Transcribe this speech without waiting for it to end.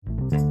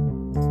Okay,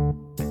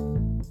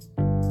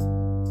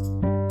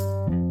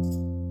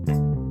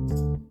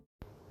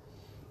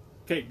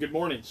 good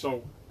morning.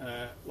 So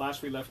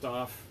last we left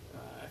off,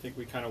 I think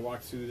we kind of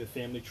walked through the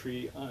family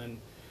tree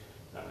on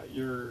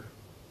your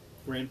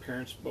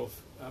grandparents,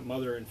 both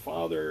mother and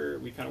father.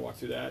 We kind of walked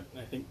through that.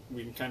 And I think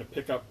we can kind of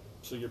pick up.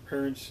 So your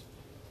parents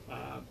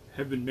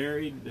have been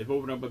married. They've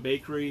opened up a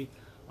bakery,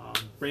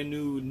 brand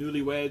new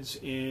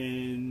newlyweds,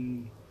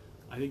 and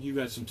I think you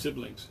got some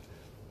siblings.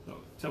 So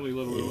tell me a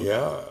little bit.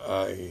 Yeah,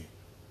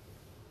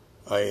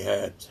 I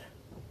had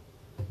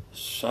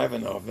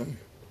 7 of them.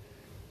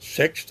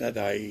 6 that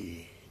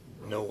I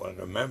know and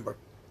remember,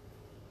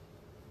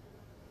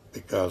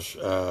 because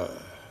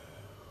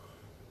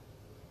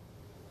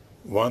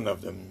one of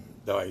them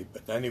died.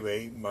 But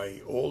anyway, my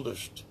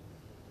oldest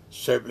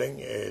sibling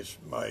is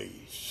my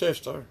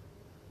sister,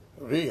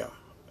 Ria,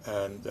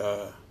 and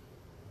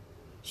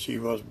she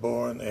was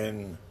born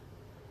in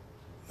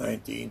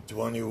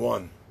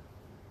 1921,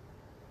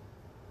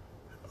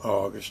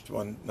 August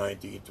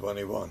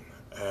 1921,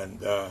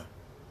 and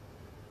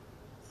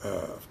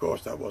of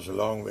course, that was a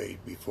long way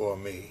before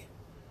me,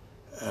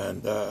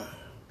 and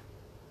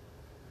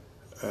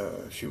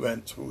she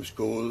went through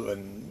school,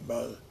 and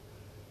well,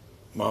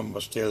 Mom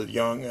was still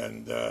young,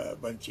 and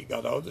when she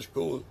got out of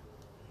school,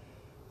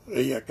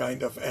 Ria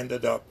kind of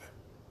ended up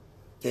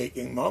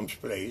taking Mom's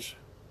place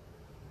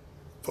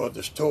for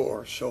the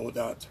store, so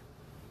that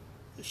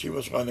she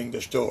was running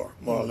the store,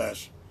 more or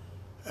less,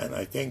 and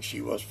I think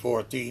she was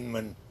 14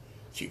 when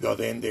she got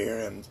in there,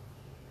 and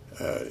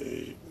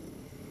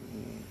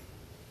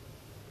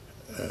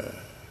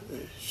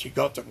she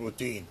got the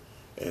routine.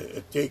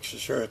 It takes a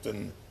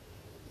certain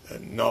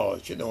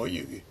knowledge,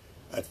 you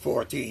at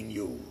 14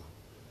 you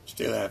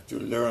still have to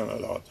learn a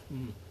lot.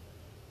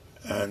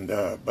 And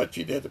but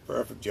she did a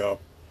perfect job.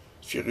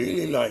 She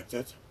really liked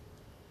it,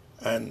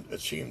 and it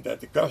seemed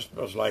that the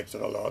customers liked her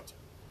a lot,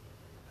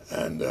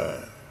 and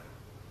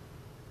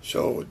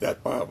so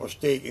that part was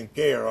taken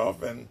care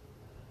of, and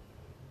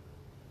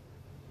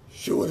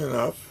soon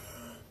enough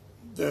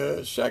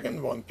the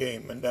second one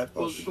came, and that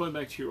was... Well, going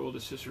back to your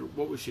oldest sister,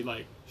 what was she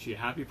like? She a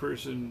happy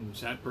person,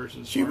 sad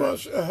person? She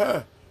was,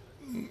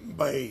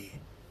 my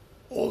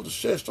oldest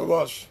sister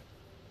was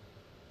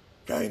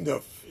kind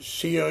of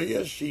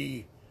serious.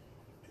 She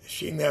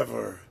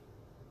never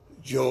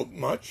joked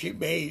much. She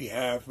may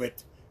have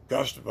with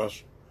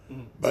customers,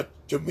 but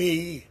to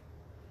me,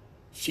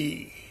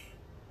 she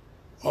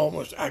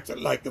almost acted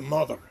like a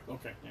mother.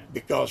 Okay, yeah.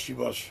 Because she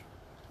was,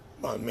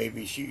 well,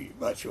 maybe she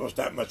was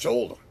that much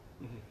older.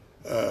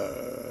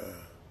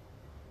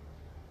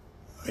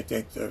 I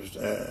think there's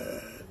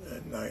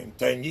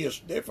 9-10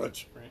 years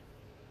difference, right.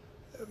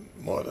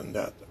 More than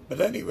that. But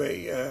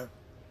anyway,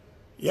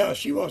 yeah,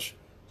 she was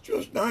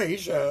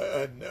nice,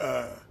 and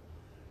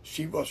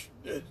she was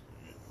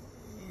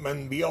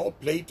when we all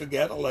played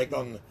together, like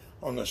on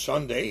a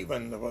Sunday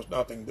when there was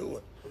nothing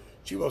doing.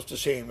 She was the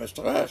same as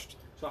the rest.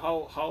 So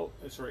how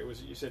sorry,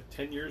 was it, you said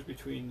 10 years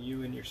between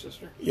you and your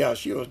sister? Yeah,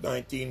 she was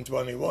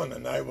 1921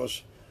 and I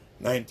was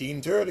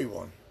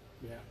 1931.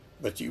 Yeah.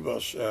 But she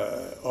was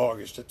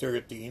August the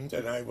 13th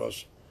and I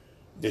was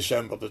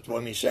December the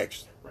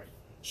 26th. Right.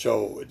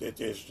 So it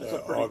is That's a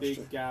pretty August.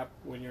 big gap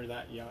when you're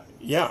that young.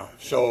 Yeah,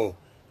 so,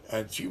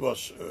 and she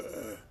was,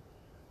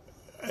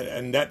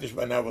 and that is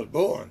when I was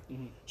born.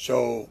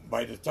 So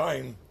by the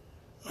time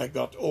I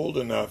got old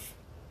enough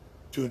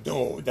to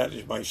know that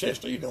is my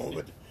sister,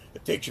 but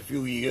it takes a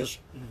few years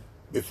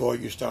before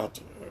you start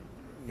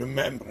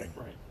remembering.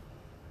 Right.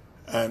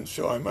 And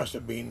so I must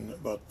have been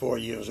about 4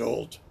 years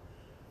old.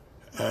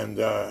 And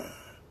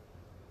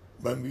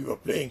when we were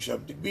playing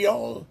something, we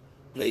all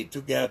played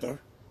together.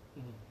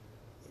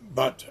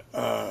 But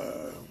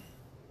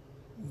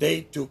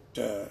they took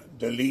the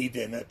lead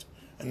in it,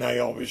 and I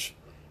always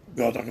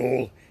got a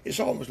role. It's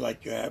almost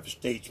like you have a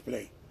stage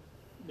play.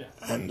 Yeah.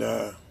 And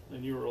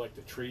you were like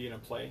the tree in a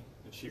play,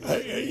 and she was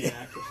the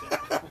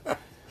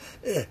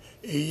actress.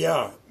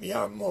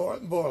 Yeah, more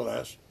or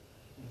less.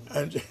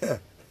 And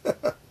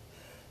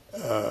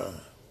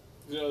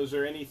is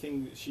there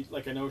anything she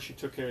like? I know she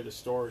took care of the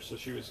store, so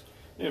she was,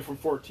 from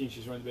 14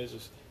 she's running the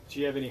business. Do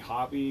you have any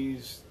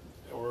hobbies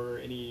or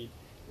any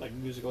like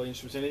musical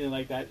instruments, anything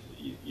like that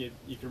you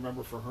can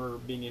remember from her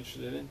being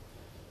interested in?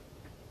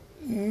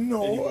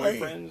 No, any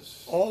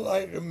boyfriends? All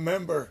I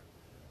remember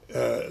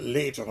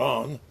later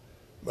on,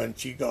 when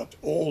she got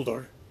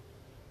older,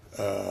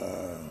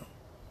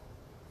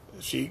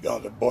 she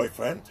got a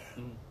boyfriend,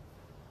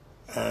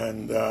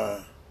 and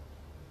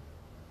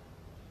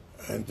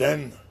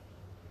then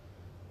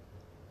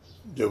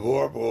the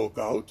war broke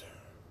out,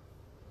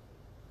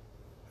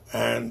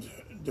 and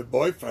the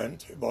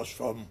boyfriend was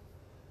from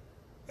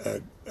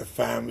a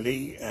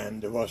family,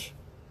 and there was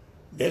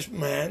this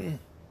man.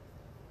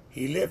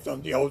 He lived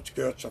on the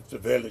outskirts of the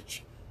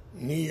village,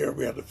 near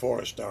where the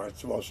forest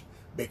starts. Was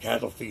big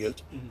cattle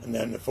field, and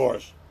then the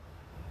forest.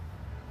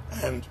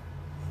 And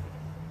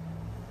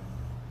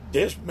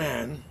this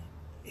man,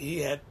 he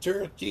had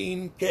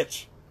 13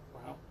 kids.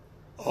 Wow.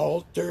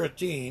 All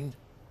 13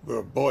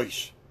 were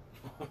boys.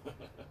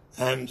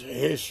 and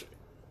his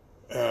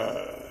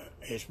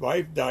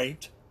wife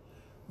died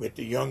with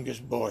the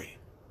youngest boy.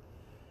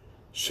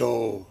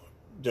 So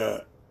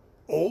the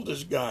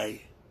oldest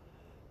guy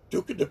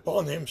took it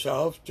upon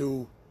himself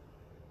to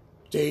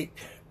take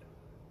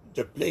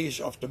the place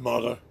of the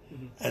mother,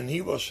 and he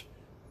was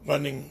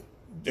running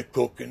the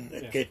cooking,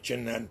 the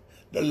kitchen, and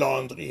the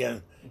laundry,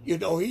 and he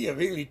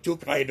really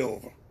took right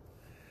over.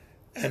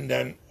 And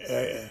then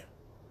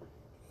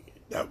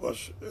that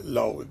was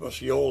Lou, it was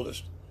the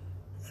oldest.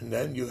 And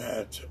then you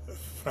had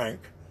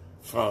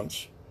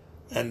Franz,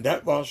 and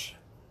that was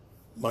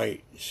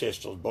my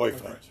sister's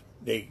boyfriend.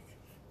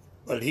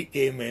 He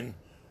came in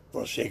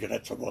for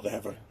cigarettes or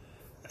whatever,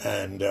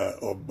 and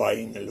or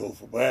buying a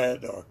loaf of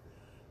bread, or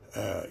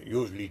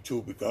usually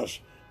two, because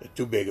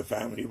too big a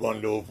family,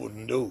 one loaf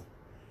wouldn't do,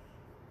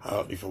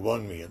 hardly for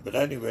one meal. But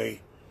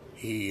anyway,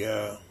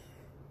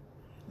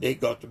 they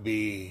got to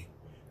be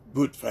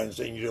good friends,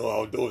 and you know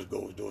how those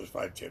go, those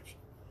 5 chips.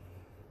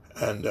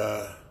 And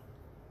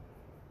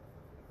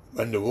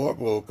when the war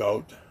broke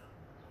out,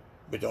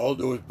 with all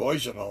those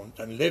boys around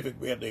and living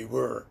where they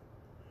were,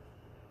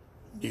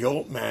 the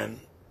old man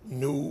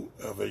knew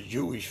of a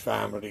Jewish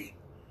family,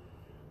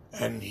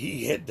 and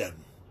he hid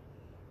them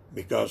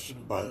because,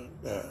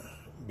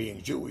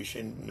 being Jewish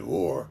in the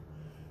war,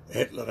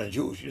 Hitler and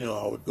Jews, you know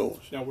how it goes.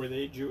 Now, were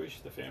they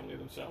Jewish, the family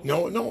themselves?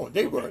 No,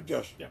 they were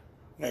just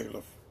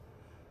regular.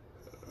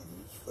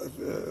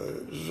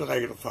 This is a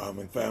regular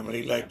farming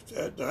family like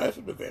the rest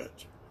of the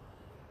village.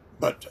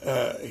 But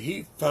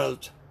he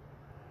felt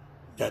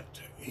that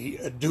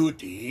a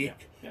duty,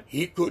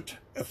 he could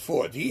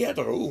afford. He had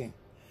a room,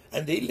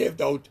 and they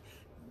lived out.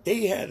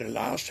 They had a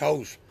last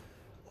house.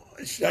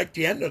 It's like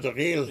the end of the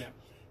rail.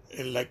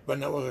 Like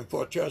when I was in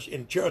Fort Church,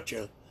 in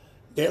Churchill,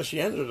 there's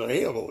the end of the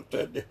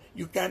railroad.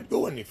 You can't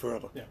go any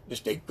further. The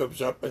stake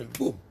comes up and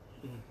boom.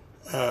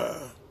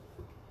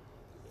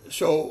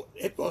 So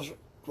it was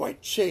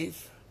quite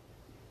safe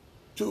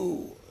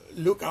to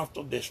look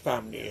after this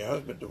family,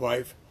 husband, the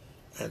wife,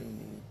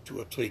 and 2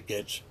 or 3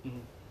 kids.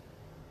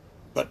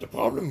 But the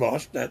problem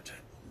was that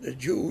the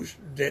Jews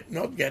did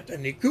not get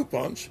any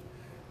coupons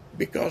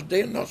because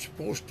they're not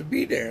supposed to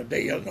be there.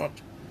 They are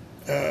not...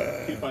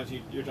 coupons,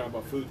 you're talking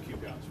about food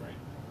coupons, right?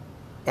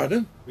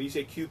 Pardon? When you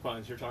say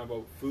coupons, you're talking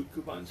about food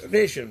coupons?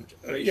 Rations.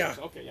 Yeah.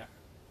 Okay, yeah.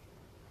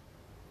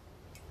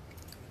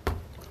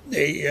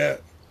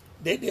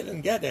 They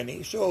didn't get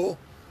any, so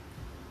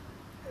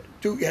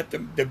to get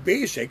the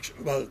basics,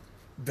 well,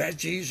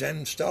 veggies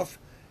and stuff,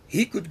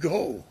 he could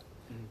grow.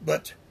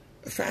 But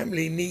a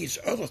family needs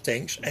other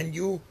things, and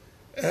you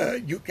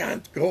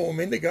can't grow them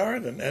in the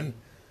garden. And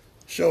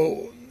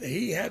so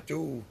he had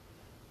to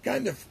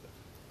kind of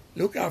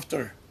look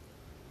after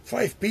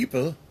 5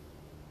 people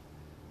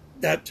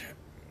that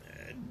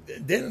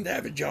didn't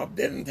have a job,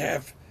 didn't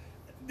have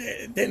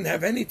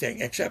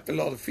anything except a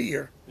lot of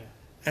fear,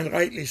 and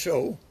rightly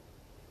so.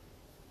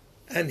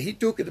 And he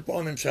took it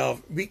upon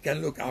himself. We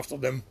can look after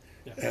them.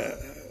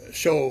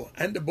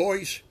 And the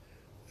boys,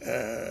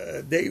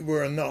 they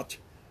were not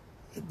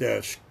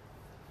the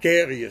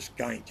scariest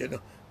kind, you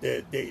know.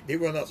 They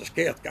were not the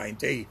scared kind.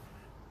 They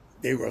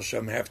were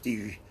some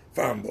hefty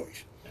farm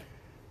boys.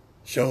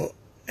 So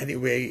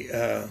anyway,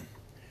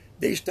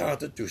 they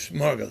started to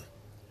smuggle,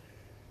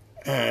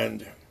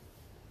 and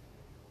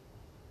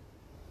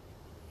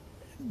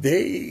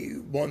they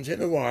once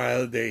in a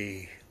while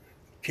they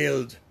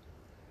killed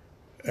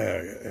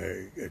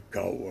a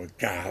cow or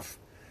calf,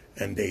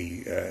 and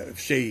they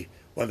see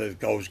one of the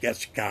cows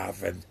gets a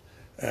calf, and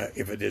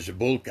if it is a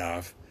bull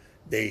calf,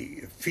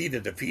 they feed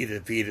it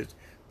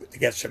to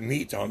get some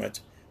meat on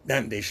it.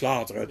 Then they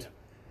slaughter it,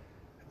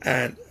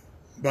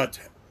 but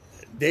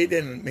they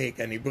didn't make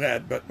any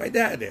bread. But my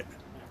dad did,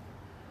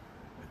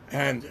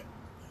 and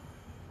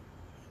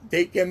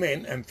they came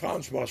in, and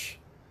Franz was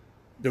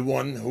the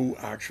one who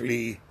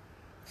actually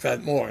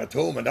felt more at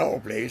home at our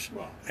place,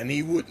 and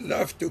he would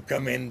love to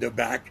come in the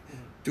back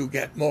to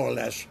get more or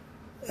less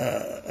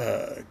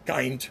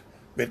kind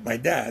with my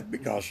dad,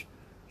 because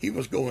he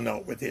was going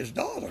out with his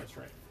daughter. That's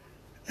right.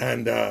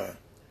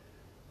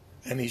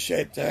 And he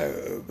said,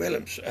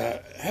 Willems,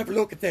 have a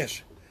look at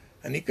this.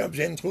 And he comes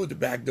in through the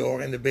back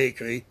door in the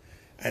bakery,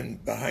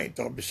 and behind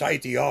or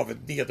beside the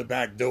oven near the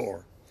back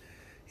door,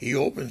 he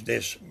opens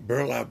this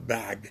burlap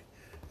bag,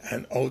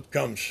 and out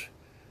comes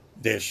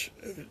this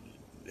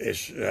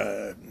it's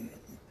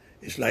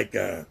like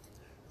a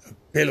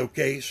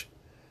pillowcase,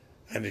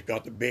 and it's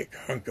got a big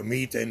hunk of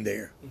meat in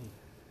there.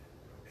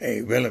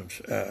 Hey,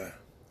 Willems,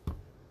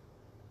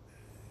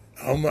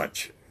 how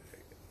much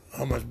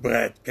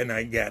bread can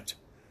I get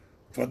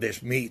for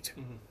this meat?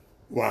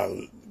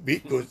 Well, we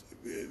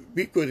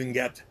couldn't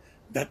get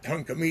that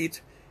hunk of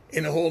meat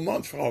in a whole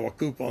month for our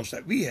coupons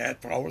that we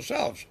had for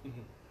ourselves.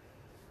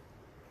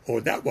 Oh,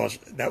 that was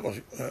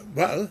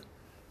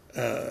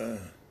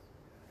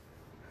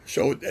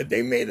so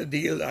they made a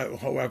deal,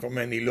 however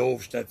many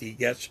loaves that he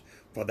gets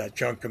for that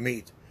chunk of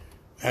meat.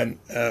 And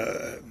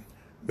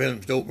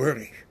Willems, don't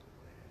worry,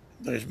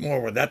 there's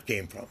more where that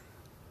came from.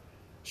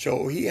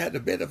 So he had a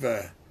bit of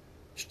a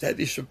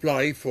steady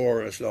supply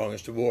for as long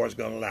as the war is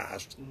going to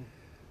last.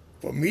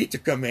 For me to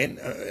come in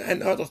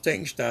and other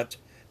things that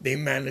they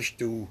managed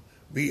to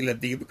wheel a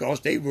deal,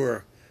 because they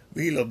were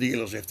wheeler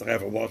dealers if there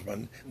ever was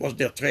one, was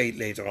their trade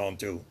later on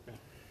too.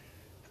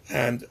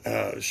 And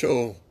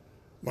so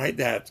my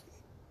dad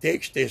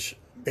takes this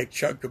big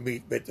chunk of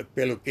meat with the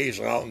pillowcase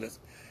around it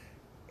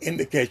in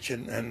the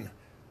kitchen, and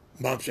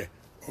Mom said,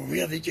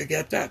 "Where did you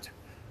get that?"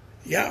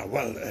 Yeah,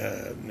 well,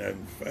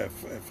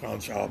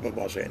 Frans Albert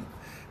was in,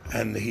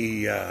 and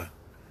he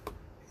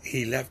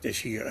left this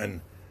here,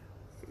 and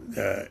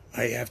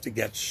I have to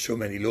get so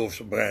many loaves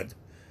of bread,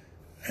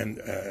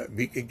 and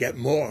we could get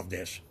more of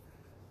this.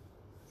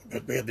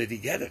 But where did he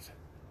get it?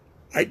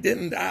 I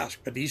didn't ask,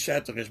 but he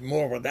said there is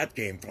more where that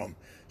came from.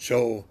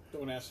 So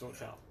don't ask, don't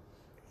tell.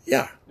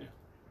 Yeah. Yeah.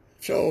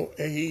 So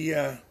he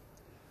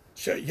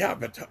said, "Yeah,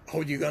 but how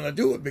are you gonna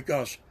do it?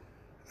 Because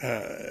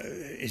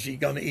is he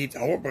gonna eat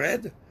our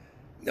bread?"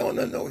 No.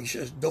 He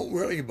says, "Don't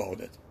worry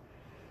about it,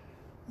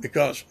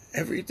 because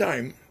every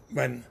time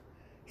when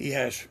he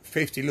has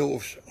 50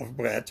 loaves of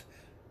bread,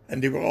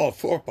 and they were all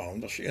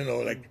 4-pounders,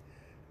 like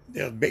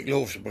they're big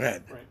loaves of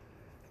bread, Right.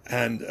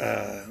 and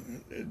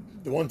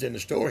the ones in the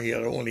store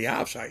here are only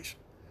half size,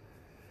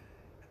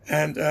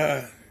 and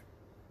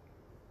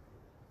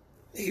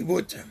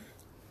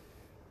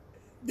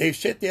they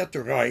sit there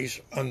to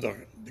rise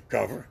under the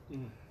cover,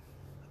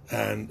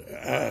 and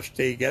as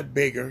they get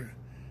bigger,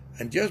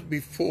 and just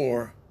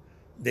before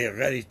they're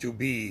ready to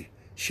be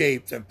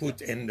shaped and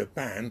put in the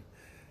pan,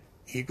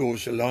 he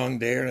goes along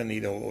there and he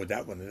knows,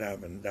 that one and that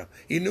one and that.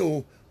 He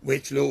knew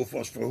which loaf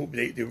was for who.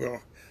 They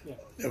were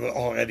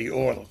already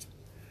ordered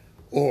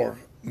or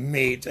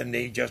made, and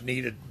they just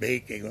needed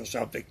baking or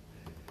something,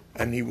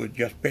 and he would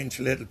just pinch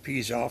a little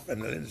piece off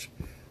and a little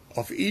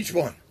of each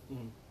one,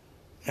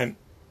 and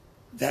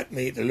that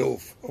made a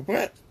loaf of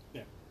bread.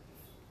 Yeah.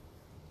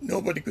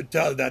 Nobody could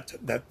tell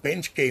that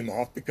pinch came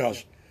off,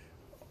 because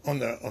on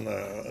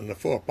the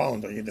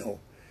 4-pounder,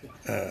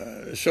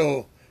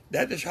 so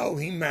that is how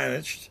he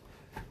managed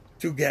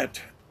to get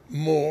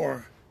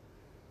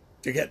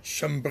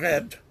some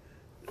bread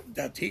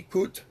that he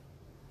could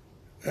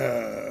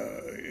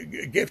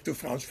give to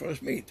Frans for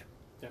his meat.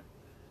 Yeah.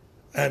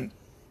 And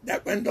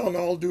that went on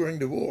all during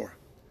the war.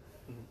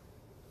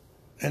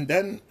 And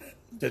then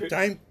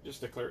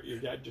Just to clear, your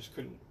dad just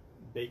couldn't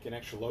bake an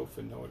extra loaf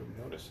and no one would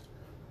notice.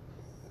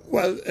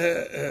 Well,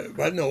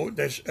 no.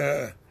 There's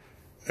a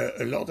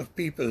lot of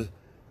people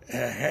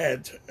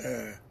had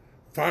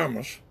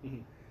farmers.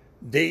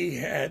 They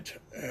had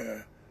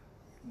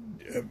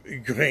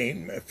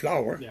grain,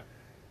 flour,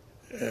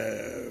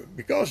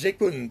 because they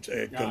couldn't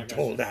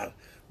control that.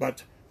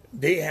 But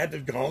they had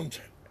it ground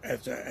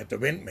at the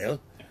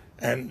windmill,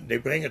 and they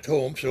bring it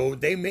home. So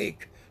they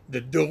make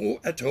the dough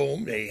at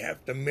home. They have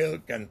the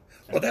milk and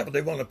whatever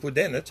they want to put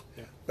in it,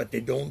 but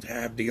they don't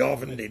have the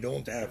oven. They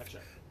don't have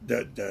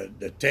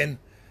the tin.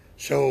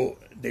 So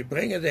they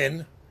bring it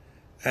in,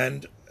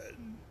 and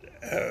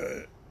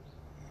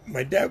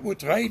my dad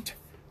would write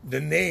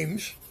the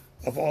names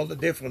of all the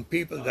different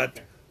people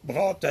that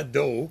brought that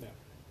dough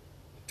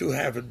to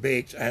have it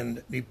baked,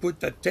 and he put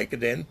that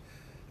ticket in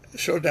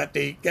so that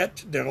they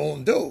get their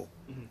own dough.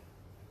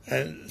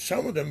 And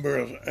some of them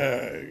were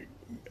a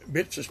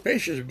bit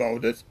suspicious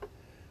about it,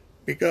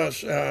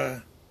 because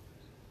are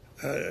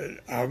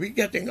we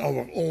getting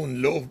our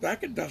own loaf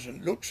back? It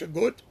doesn't look so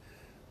good.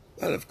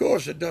 Well, of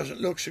course it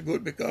doesn't look so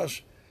good,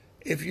 because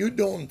if you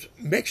don't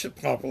mix it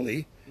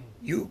properly,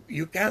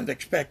 you can't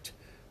expect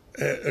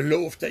a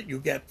loaf that you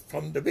get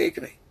from the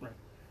bakery. Right.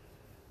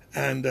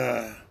 And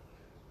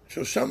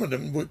so some of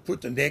them would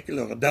put a nickel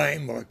or a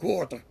dime or a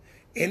quarter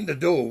in the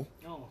dough.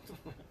 Oh.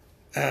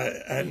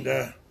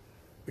 And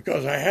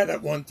because I had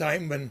at one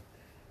time when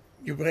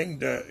you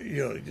bring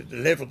you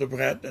deliver the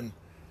bread, and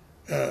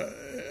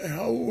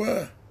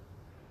how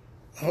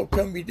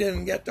come we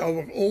didn't get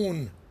our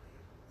own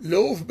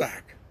loaf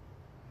back?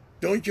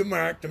 Don't you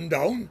mark them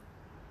down?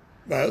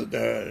 Well,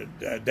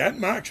 that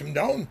marks them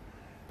down,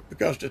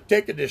 because the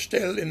ticket is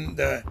still in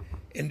the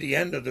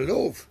end of the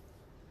loaf.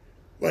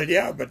 Well,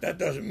 yeah, but that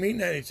doesn't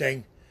mean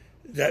anything,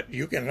 that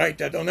you can write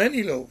that on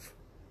any loaf.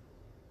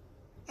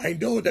 I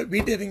know that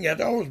we didn't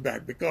get ours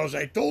back, because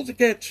I told the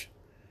kids,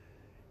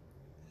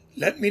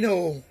 let me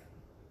know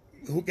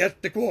who gets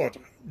the quarter.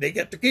 They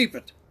get to keep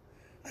it.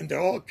 And they're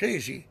all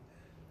crazy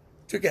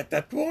to get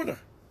that quarter.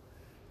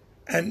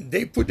 And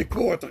they put the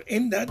quarter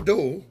in that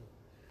dough,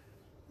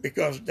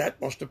 because that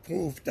was the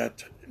proof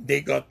that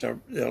they got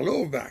their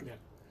loaf back. Yeah.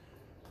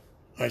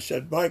 I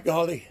said, by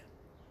golly,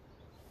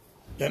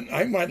 then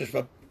I might as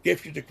well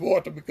give you the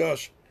quarter,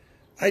 because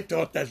I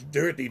thought that's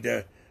dirty.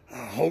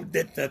 How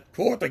did that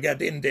quarter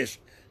get in this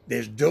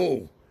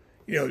dough?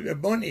 The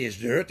money is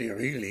dirty,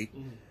 really,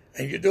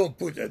 and you don't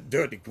put a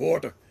dirty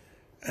quarter.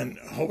 And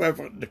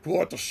however, the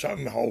quarter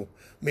somehow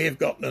may have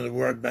gotten in the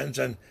workbench,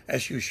 and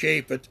as you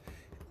shape it,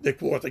 the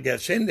quarter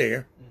gets in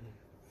there.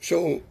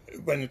 So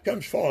when it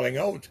comes falling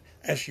out,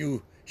 as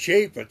you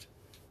shape it,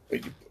 I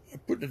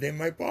put it in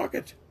my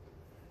pocket.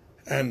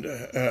 And,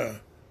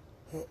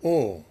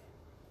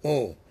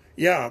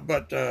 Yeah,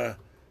 but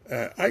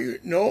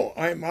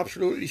I'm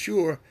absolutely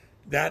sure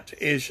that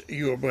is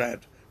your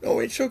bread. No,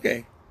 it's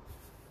okay.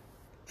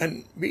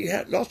 And we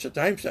had lots of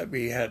times that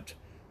we had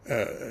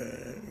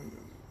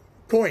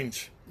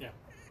coins Yeah.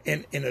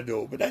 in a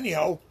dough. But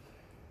anyhow,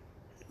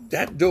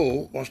 that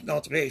dough was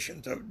not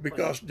rationed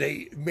because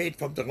they made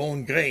from their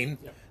own grain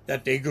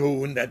that they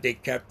grew and that they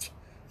kept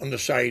on the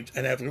side.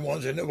 And every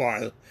once in a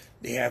while,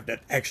 they have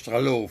that extra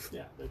loaf.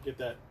 Yeah, they get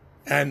that.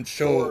 And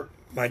so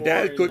my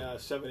dad could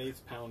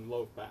 7/8 pound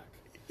loaf back.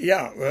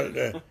 Yeah,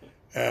 well,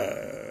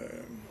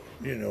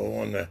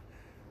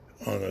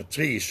 on a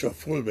tree so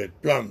full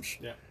with plums,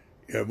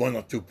 one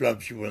or two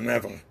plums you will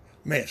never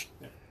miss.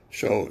 Yeah.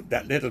 So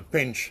that little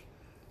pinch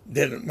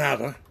didn't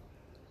matter,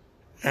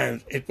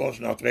 and it was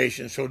not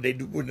rationed, so they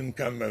wouldn't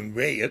come and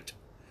weigh it.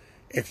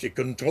 If the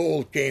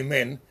control came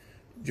in,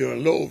 your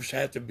loaves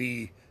had to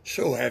be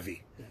so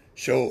heavy. Yeah.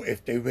 So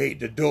if they weigh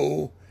the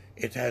dough,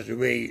 it has to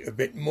weigh a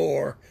bit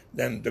more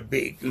than the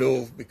baked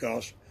loaf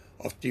because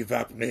of the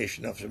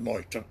evaporation of the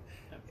moisture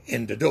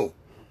in the dough.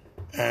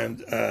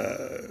 And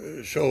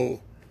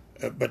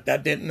but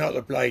that did not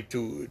apply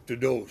to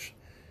doughs.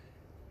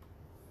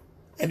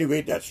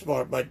 Anyway, that's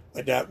what my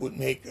dad would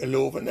make a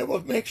loaf, and it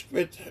was mixed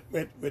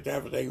with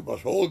everything. It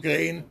was whole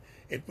grain,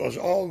 it was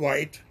all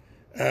white.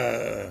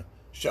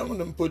 Some of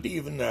them put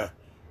even a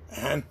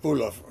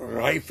handful of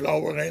rye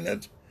flour in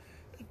it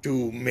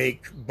to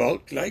make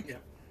bulk,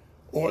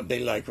 or they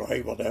like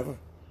rye, whatever.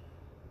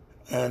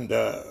 And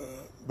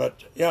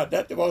but yeah,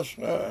 that was.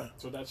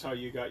 So that's how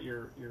you got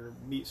your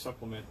meat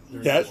supplement.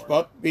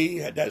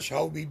 That's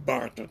how we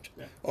bartered.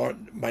 Yeah. Or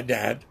my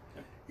dad,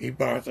 he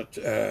bartered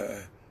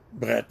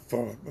bread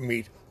for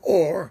meat.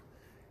 Or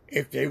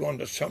if they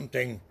wanted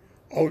something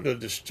out of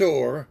the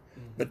store,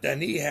 but then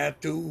he had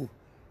to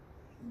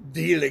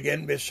deal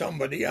again with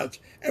somebody else.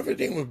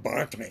 Everything was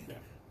bartering,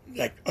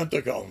 like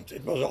underground.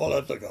 It was all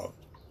underground.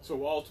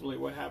 So ultimately,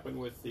 what happened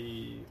with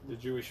the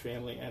Jewish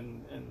family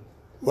and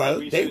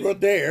well, they were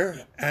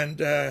there, and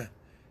they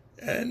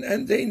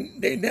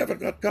never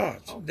got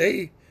caught. Oh.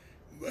 They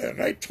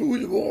right through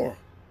the war,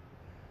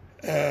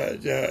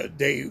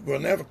 they were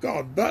never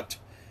caught, but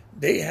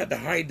they had a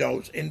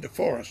hideout in the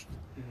forest,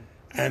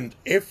 and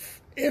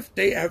if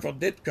they ever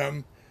did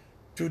come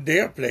to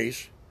their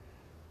place,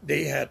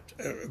 they had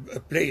a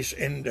place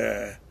in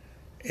the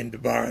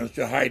barns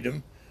to hide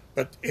them.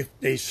 But if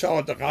they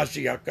saw the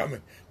razzia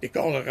coming, they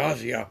call it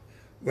razzia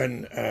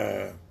when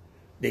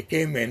they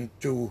came in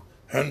to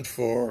hunt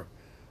for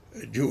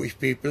Jewish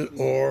people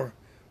or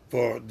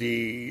for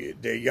the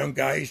young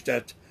guys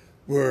that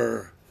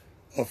were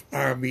of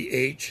army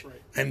age,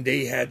 and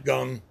they had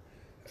gone.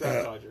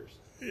 Draft dodgers.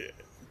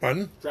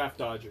 Pardon? Draft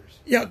dodgers.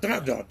 Yeah,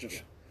 draft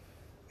dodgers.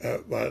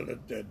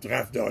 The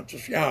draft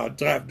dodgers. Yeah,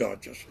 draft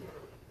dodgers.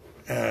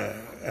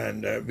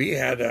 And we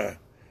had a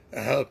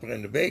helper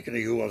in the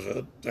bakery who was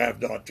a draft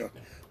dodger,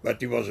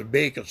 but he was a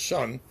baker's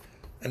son,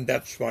 and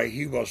that's why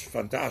he was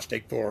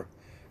fantastic for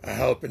a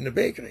help in the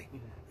bakery,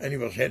 and he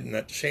was hidden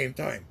at the same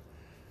time.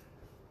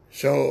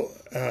 So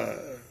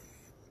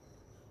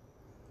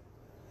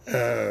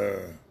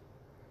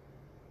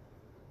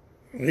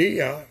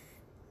Ria,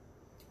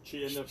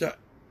 she ended up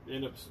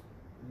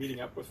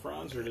meeting up with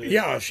Franz,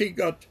 or she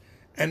got,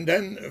 and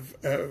then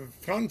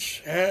Franz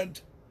had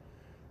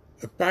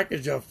a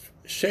package of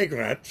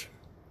cigarettes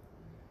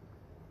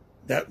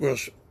that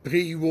was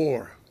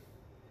pre-war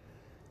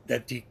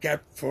that he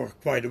kept for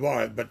quite a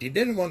while, but he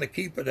didn't want to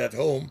keep it at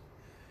home,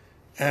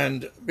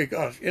 and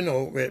because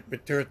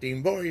with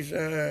 13 boys,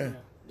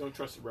 don't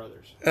trust the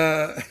brothers.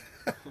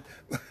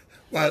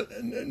 Well,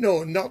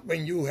 no, not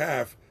when you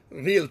have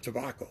real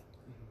tobacco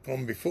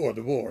from before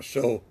the war.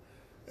 So,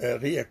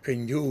 Ria,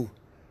 can you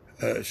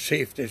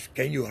save this?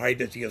 Can you hide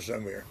it here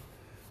somewhere?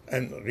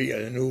 And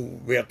Ria knew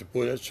where to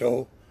put it,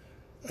 so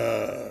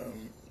there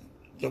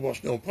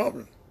was no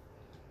problem.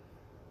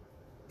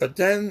 But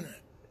then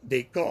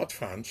they caught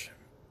Franz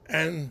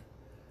and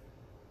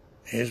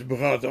his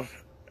brother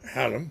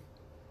Helm,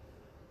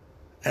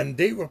 and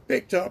they were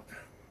picked up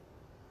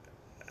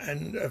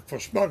and for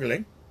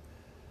smuggling,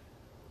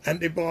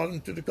 and they brought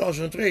them to the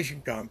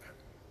concentration camp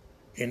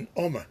in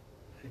Omme,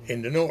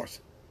 in the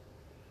north.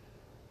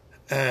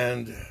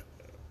 And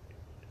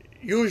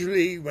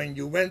usually when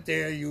you went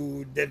there,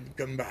 you didn't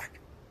come back.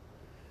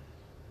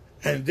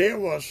 And there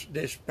was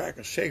this pack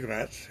of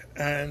cigarettes,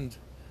 and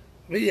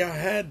Ria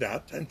had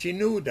that, and she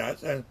knew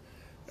that, and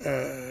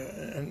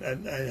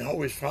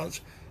how is Franz?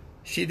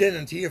 She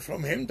didn't hear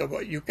from him,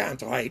 you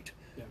can't write.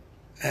 Yeah.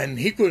 And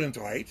he couldn't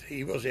write,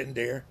 he was in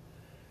there.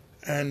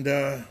 And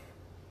 1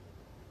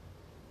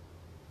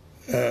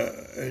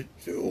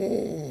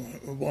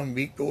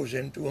 week goes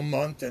into a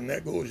month, and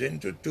that goes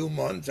into 2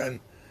 months,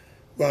 and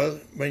well,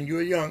 when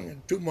you're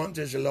young, 2 months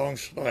is a long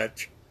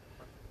stretch.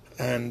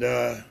 And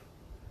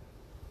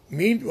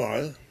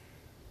meanwhile,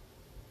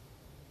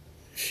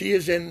 she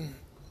is in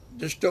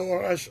the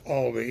store as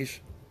always,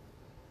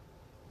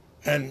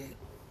 and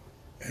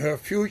her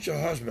future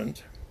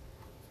husband,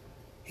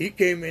 he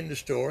came in the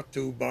store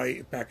to buy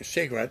a pack of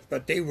cigarettes,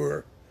 but they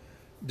were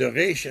the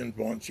rationed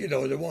ones, you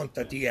know, the ones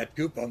that he had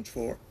coupons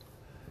for.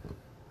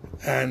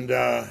 And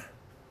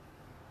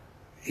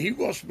he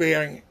was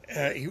going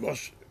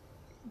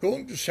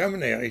to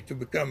seminary to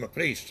become a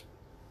priest.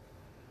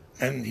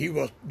 And he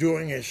was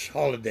during his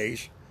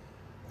holidays,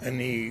 and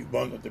he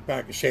wanted to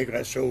pack a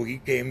cigarette, so he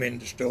came in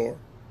the store.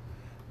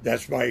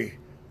 That's why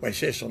my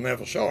sister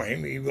never saw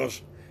him. He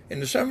was in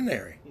the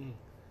seminary.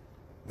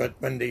 But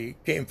when they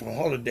came for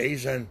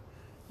holidays, and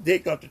they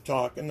got to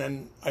talking,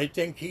 and I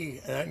think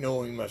and I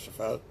know he must have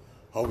felt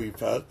how he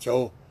felt.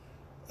 So,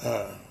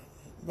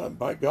 but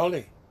by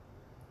golly,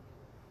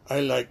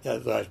 I like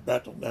that dress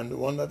better than the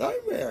one that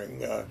I'm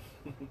wearing.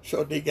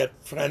 So they get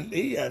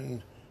friendly,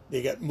 and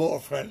they get more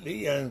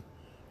friendly, and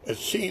it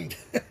seemed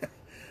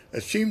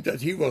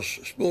that he was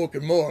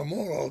smoking more and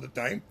more all the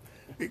time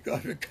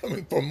because we're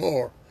coming for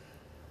more.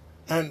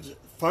 And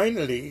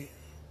finally,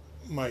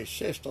 my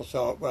sister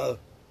thought, well,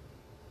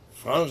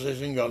 Frans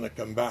isn't going to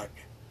come back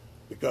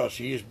because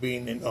he has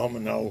been in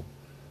Ommen now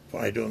for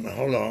I don't know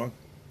how long.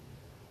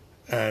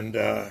 And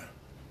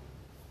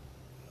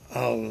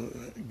I'll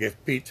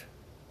give Piet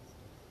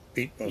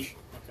was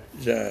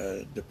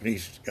the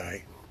priest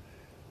guy,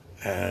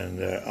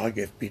 and I'll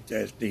give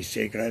Piet these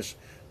cigarettes.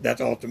 That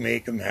ought to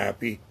make him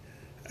happy.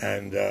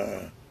 And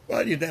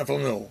well, you never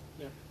know,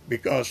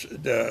 because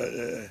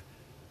the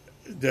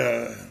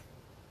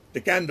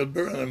candle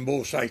burn on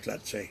both sides,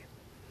 let's say.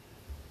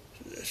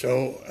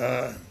 So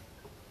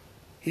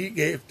he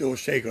gave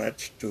those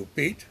cigarettes to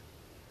Piet,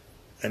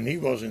 and he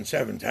was in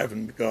seventh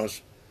heaven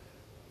because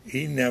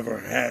he never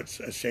had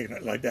a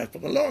cigarette like that for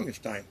the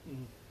longest time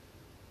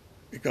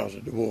because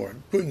of the war.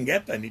 Couldn't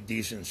get any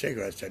decent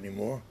cigarettes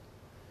anymore.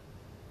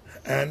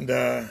 And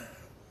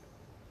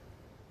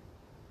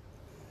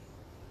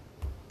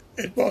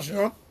it was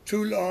not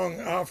too long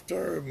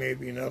after,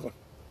 maybe another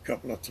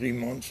couple of 3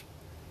 months,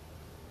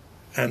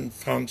 and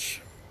Frans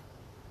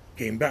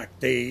came back.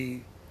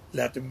 They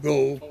let him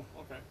go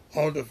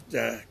out of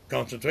the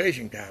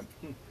concentration camp,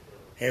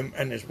 him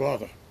and his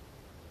brother.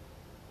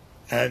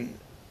 And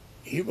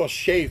he was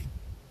shaved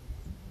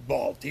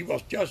bald. He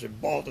was just as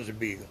bald as a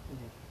beagle.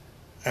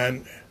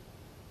 And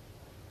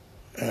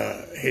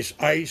his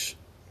eyes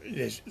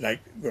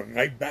were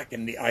right back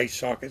in the eye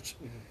sockets.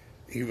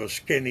 He was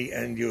skinny,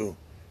 and you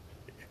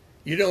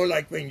know,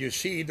 like when you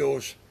see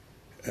those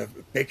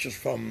pictures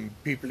from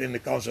people in the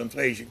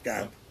concentration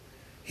camp,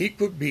 he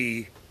could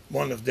be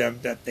one of them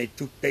that they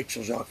took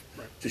pictures of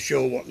to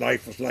show what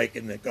life was like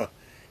in the.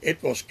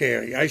 It was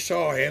scary. I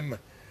saw him.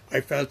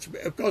 I felt,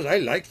 because I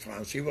liked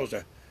Frans. He was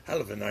a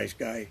hell of a nice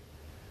guy,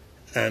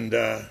 and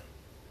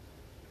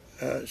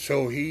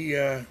so he.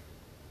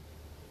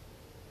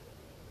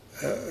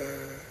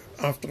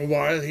 After a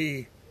while,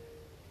 he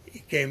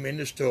came in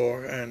the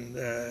store, and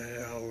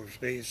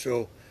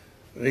so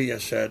Ria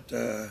said,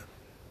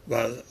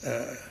 "Well,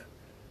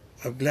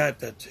 I'm glad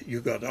that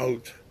you got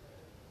out,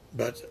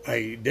 but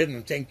I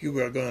didn't think you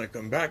were going to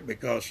come back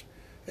because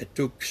it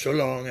took so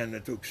long and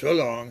it took so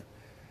long."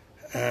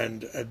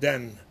 And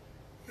then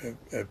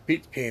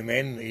Piet came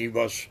in. He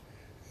was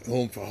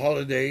home for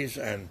holidays,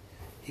 and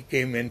he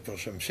came in for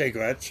some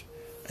cigarettes,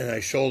 and I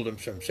sold him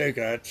some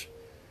cigarettes.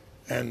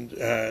 And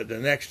the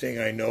next thing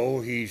I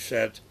know, he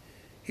said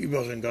he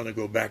wasn't going to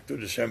go back to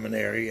the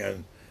seminary,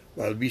 and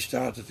well, we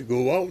started to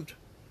go out.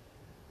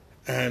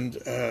 And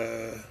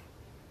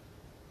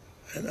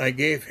I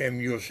gave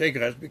him your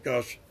cigarettes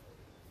because,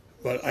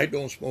 well, I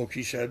don't smoke,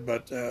 he said,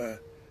 but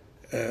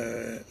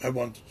I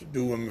wanted to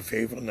do him a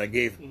favor, and I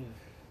gave him.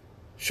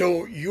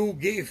 So you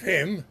gave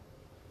him,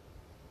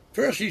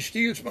 first he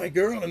steals my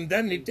girl, and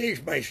then he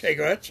takes my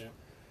cigarettes,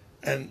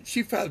 and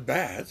she felt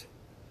bad,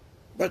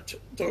 but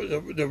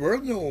there were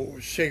no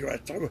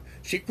cigarettes.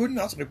 She could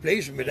not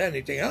replace them with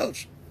anything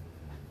else.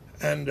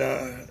 And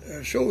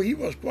so he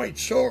was quite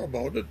sore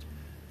about it.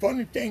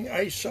 Funny thing,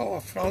 I saw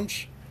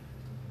Frans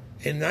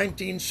in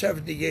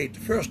 1978, the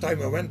first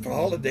time I went for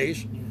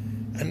holidays,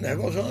 and I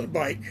was on a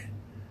bike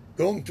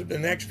going to the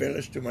next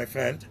village to my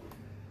friend,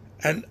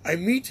 and I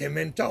meet him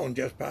in town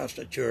just past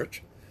the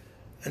church,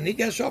 and he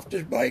gets off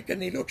his bike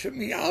and he looks at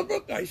me,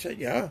 "Albert?" I said,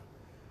 "Yeah."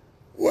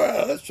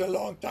 "Well, it's a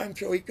long time."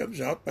 So he comes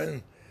up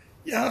and,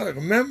 "Yeah, I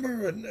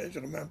remember, and I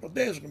remember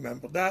this,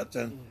 remember that,"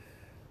 and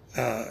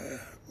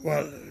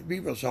well, we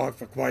were talking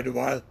for quite a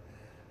while.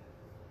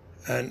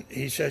 And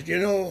he said, "You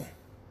know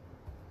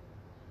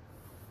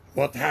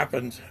what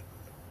happened?"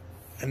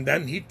 And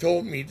then he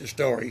told me the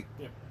story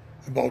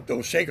about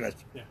those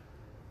cigarettes.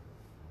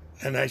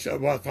 And I said,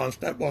 "Well, Frans,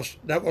 that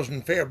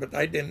wasn't fair, but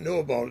I didn't know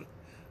about it."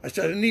 I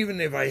said, "And even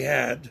if I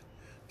had,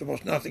 there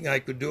was nothing I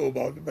could do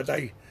about it." But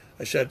I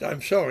said,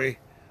 "I'm sorry.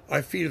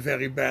 I feel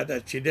very bad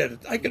that she did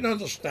it." I can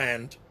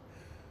understand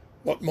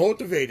what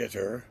motivated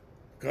her,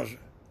 because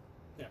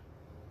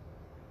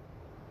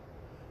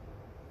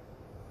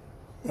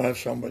well,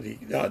 somebody,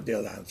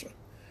 they'll answer.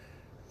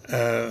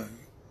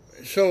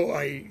 So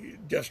I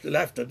just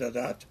left it at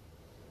that.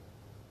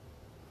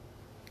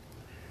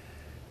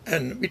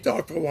 And we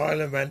talked for a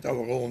while and went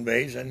our own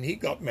ways, and he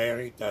got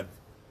married, and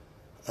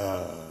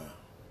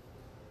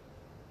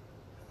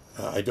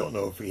I don't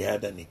know if he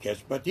had any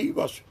kids, but he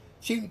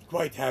seemed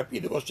quite happy.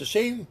 It was the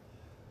same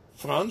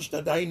Franz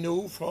that I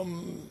knew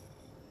from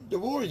the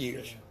war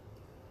years.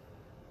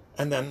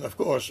 And then, of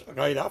course,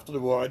 right after the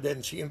war, I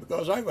didn't see him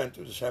because I went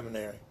to the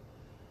seminary.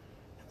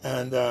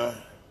 And that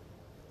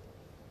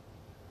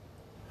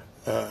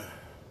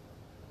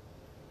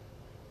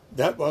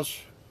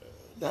was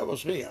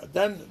Rhea.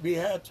 Then we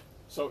had...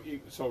 So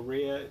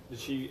Rhea, did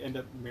she end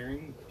up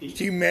marrying Pete?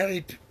 She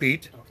married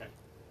Pete. Okay.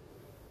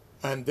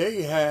 And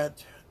they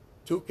had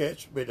 2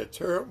 kids. With the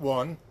third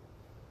one,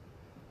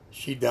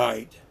 she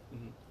died.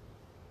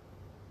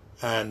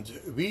 And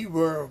we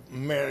were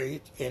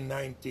married in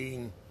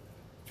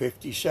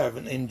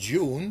 1957 in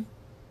June.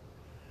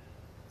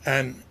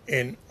 And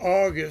in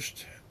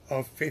August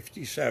of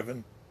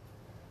 57,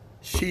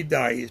 she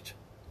died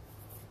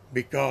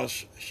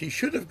because she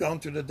should have gone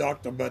to the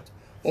doctor, but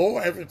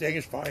everything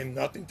is fine,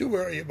 nothing to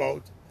worry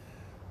about.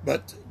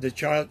 But the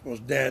child was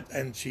dead,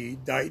 and she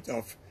died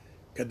of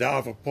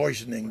cadaver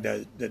poisoning.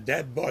 The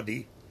dead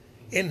body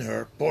in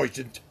her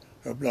poisoned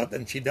her blood,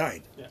 and she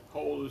died. Yeah. How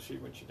old was she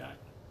when she died?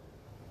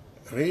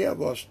 Rhea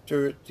was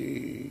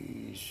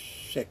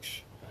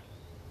 36.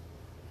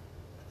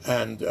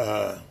 And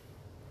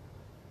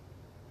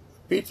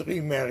Peter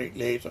remarried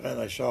later, and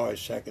I saw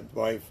his second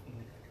wife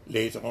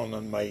later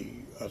on my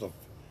other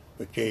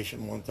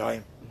vacation one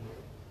time.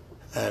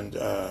 And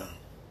the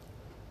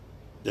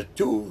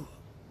 2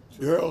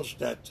 girls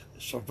that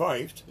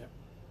survived,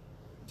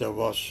 there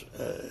was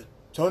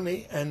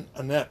Tony and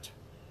Annette.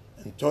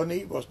 And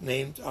Tony was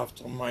named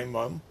after my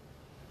mom,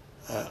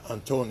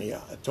 Tony.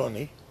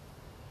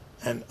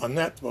 And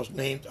Annette was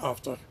named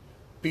after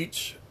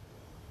Pete's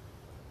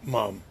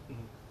mom,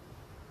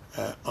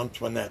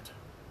 Antoinette.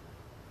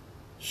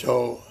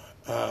 So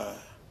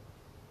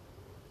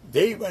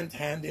they went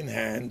hand in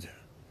hand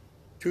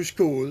to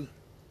school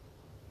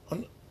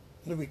on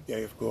the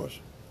weekday, of course.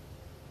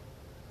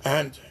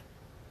 And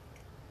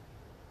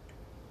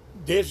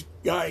this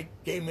guy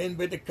came in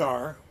with a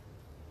car,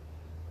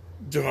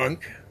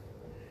 drunk,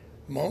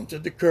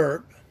 mounted the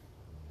curb,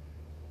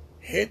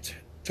 hit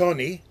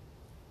Tony,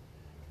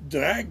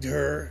 dragged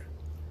her,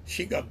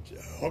 she got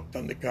hooked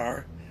on the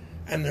car,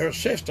 and her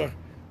sister,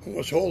 who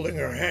was holding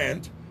her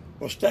hand,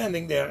 was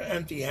standing there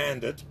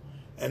empty-handed,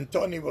 and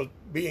Tony was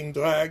being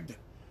dragged,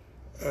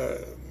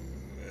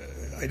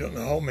 I don't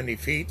know how many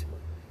feet,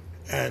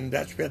 and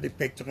that's where they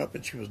picked her up,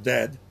 and she was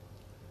dead.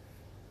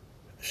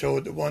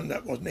 So the one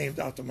that was named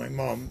after my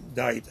mom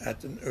died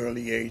at an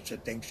early age. I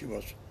think she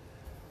was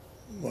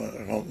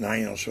around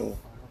 9 or so.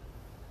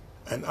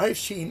 And I've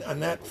seen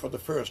Annette for the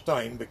first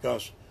time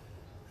because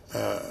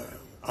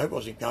I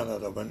was in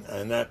Canada when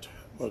Annette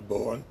was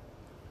born.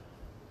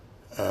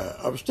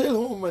 I was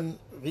still home when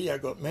Rhea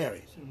got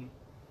married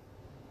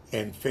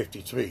in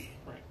 53,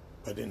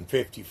 but in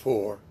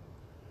 54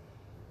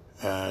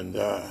 and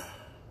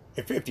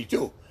in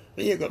 52.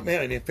 Rhea got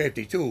married in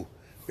 52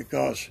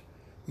 because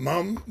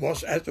Mom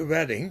was at the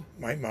wedding,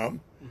 my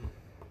mom,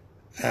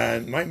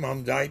 and my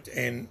mom died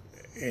in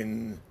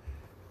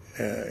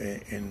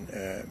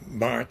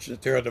March, the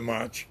 3rd of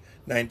March,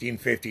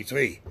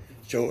 1953.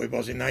 So it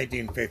was in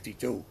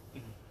 1952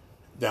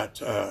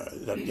 that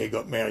they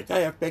got married.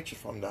 I have pictures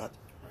from that.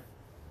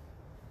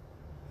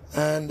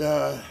 And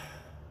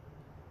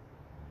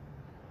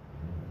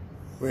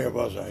where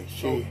was I?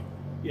 So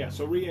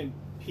Rhea and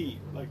Pete,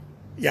 they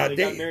got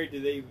married.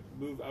 Did they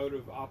move out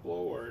of Oplo,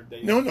 or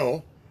they?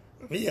 No.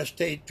 Rhea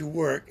stayed to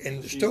work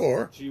in the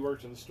store. She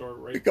worked in the store,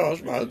 right?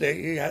 Because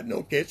he had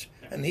no kids,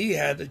 and he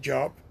had a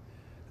job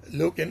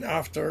looking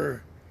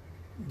after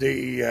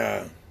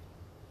the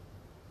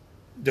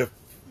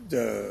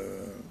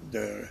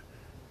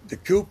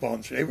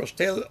coupons. They were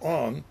still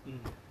on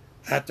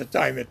at the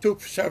time. It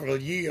took several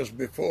years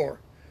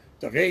before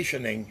the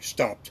rationing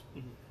stopped.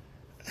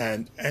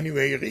 And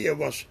anyway, Rhea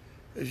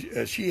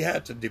she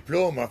had a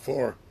diploma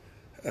for,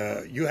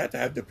 you had to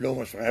have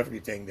diplomas for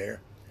everything there.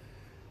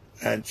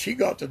 And she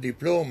got a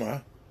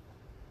diploma,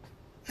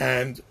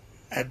 and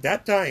at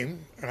that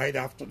time,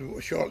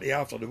 shortly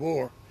after the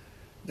war,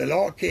 the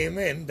law came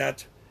in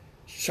that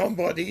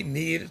somebody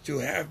needed to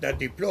have that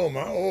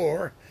diploma,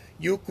 or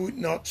you could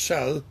not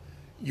sell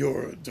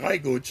your dry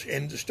goods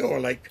in the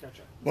store,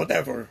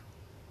 whatever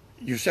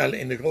you sell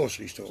in the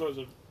grocery store. So is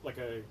it like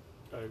a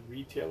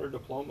retailer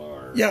diploma,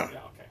 or? Yeah.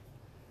 Okay.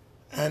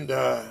 And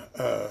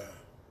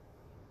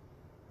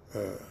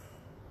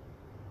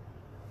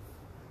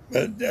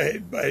but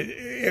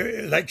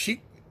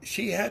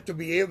she had to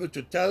be able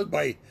to tell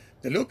by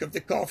the look of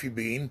the coffee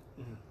bean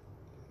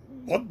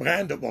what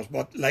brand it was.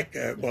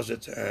 Was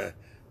it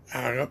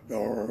Arab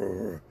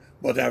or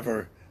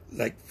whatever,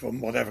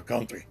 from whatever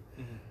country?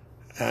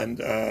 And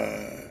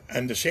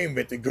the same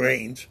with the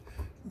grains.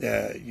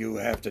 You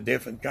have the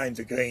different kinds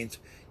of grains.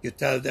 You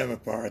tell them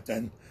apart,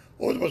 and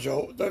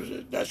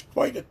that's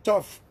quite a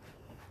tough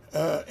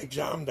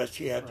exam that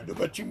she had to do,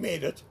 but she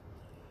made it.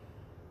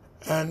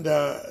 And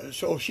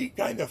so she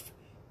kind of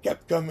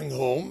kept coming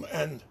home,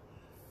 and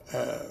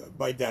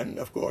by then,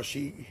 of course,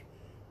 she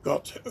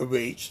got a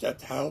wage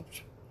that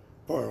helped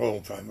our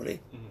own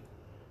family. Mm-hmm.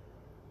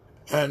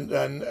 And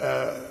then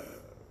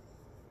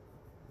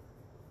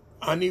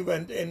Annie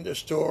went in the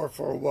store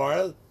for a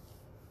while,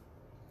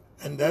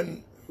 and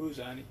then Who's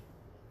Annie?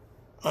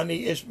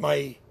 Annie is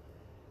my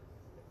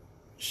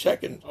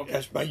second, Okay.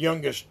 as my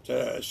youngest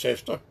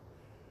sister.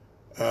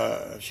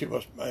 She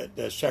was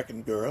the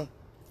second girl.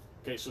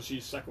 Okay, so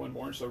she's the second one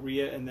born. So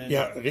Rhea and then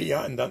Yeah,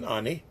 Ria and then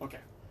Annie. Okay.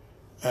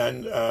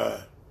 And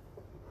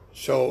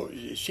so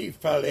she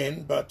fell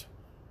in, but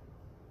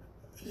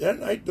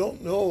then I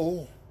don't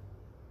know.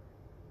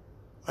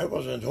 I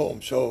wasn't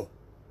home, so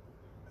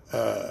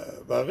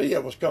well,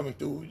 Ria was coming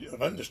to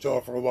run the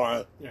store for a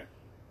while. Yeah.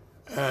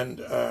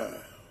 And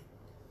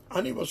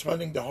Annie was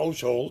running the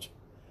household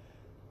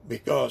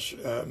because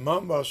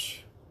Mom was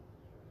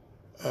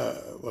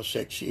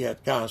sick. She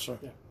had cancer.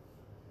 Yeah.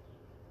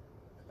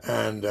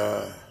 And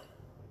I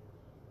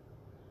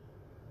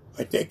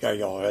think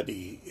I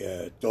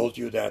already told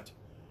you that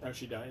Oh,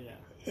 she died.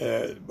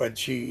 Yeah. when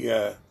she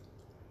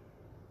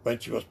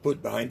was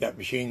put behind that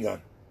machine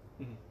gun,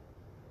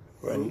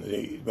 when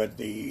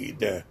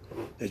the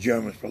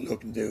Germans were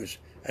looking, those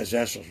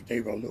SSers, they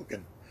were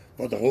looking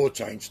for the road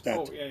signs. That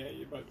Oh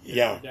yeah, but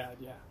Yeah. your dad,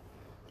 yeah.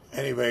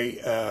 anyway,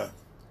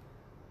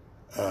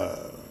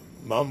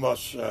 Mom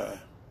was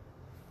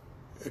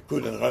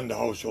couldn't run the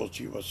household.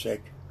 She was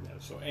sick. Yeah,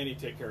 so Annie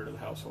take care of the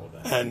household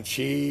then. And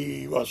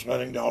she was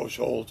running the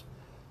household,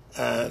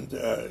 and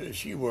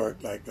she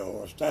worked like a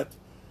horse.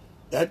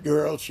 That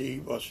girl, she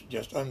was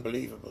just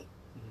unbelievable.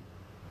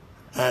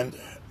 And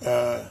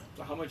So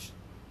how much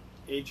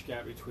age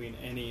gap between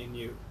Annie and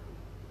you?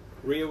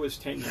 Rhea was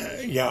 10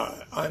 years.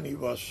 yeah, Annie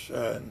was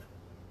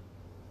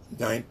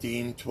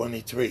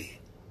 1923.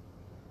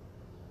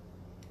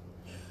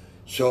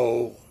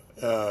 So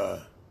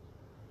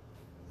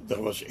there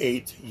was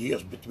 8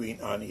 years between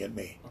Annie and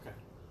me. Okay.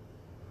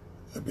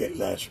 A bit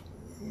less,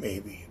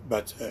 maybe,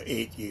 but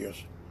 8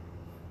 years.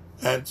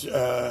 And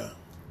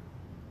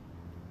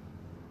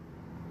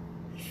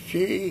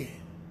she,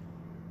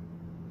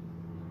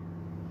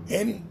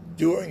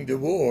 during the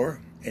war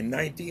in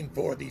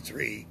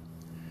 1943,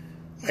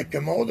 I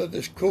come out of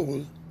the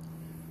school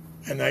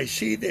and I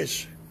see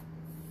this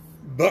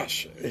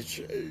bus. It's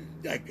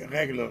like a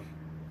regular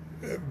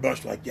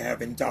bus like you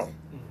have in town.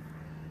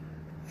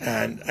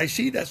 And I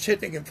see that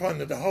sitting in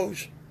front of the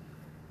house.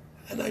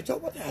 And I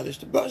thought, what the hell is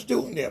the bus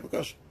doing there?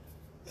 Because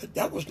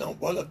that was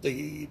not one of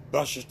the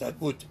buses that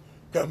would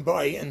come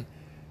by. And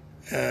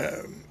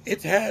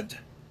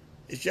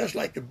it's just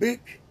like a big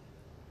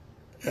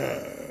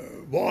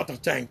water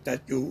tank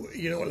that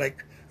you know,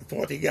 like a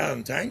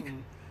 40-gallon tank,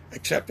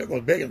 except it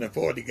was bigger than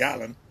 40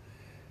 gallon,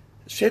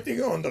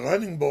 sitting on the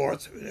running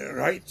board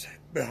right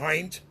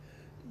behind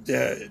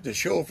the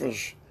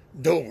chauffeur's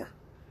door.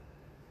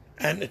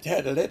 And it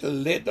had a little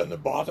lid on the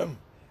bottom,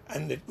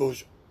 and it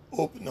goes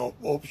open, up,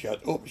 open,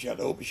 shut, open, shut,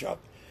 open, shut.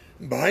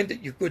 And behind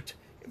it,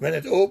 when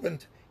it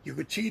opened, you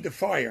could see the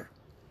fire.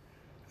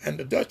 And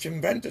the Dutch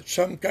invented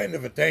some kind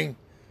of a thing,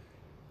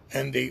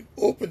 and they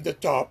opened the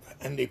top,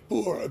 and they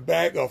pour a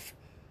bag of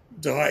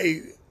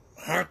dry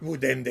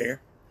hardwood in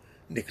there,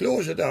 and they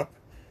close it up,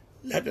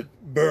 let it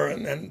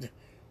burn, and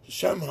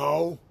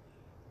somehow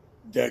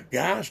the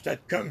gas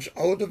that comes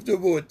out of the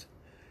wood,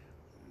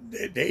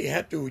 they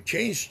had to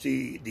change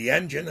the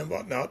engine and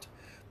whatnot,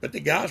 but the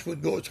gas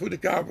would go through the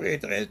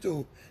carburetor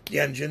into the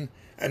engine,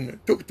 and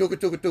took.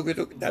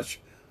 That's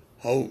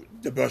how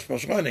the bus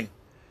was running.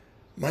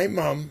 My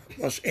mom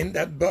was in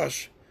that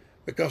bus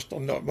because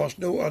there was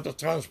no other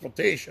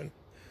transportation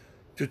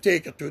to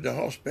take her to the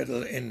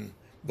hospital in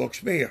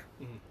Boxmeer.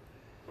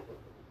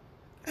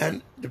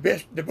 And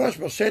the bus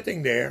was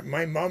sitting there.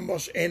 My mom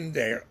was in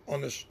there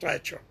on a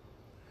stretcher.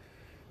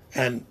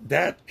 And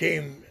Dad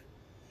came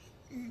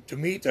to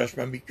meet us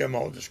when we came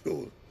out of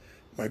school,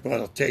 my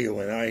brother Theo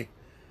and I,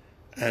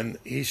 and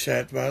he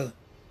said, well,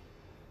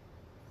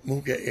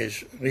 Moeke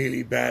is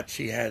really bad.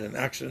 She had an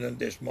accident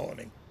this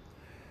morning,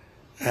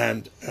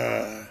 and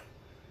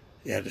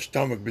she had a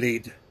stomach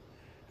bleed,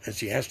 and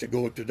she has to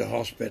go to the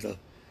hospital,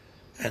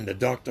 and the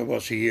doctor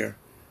was here,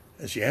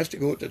 and she has to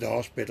go to the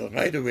hospital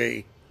right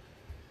away.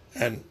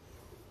 And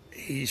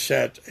he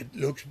said, it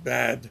looks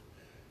bad,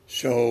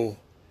 so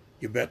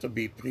you better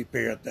be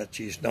prepared that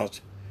she's not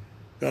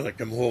gonna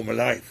come home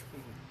alive.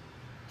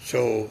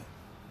 So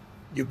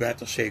you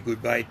better say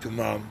goodbye to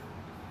Mom.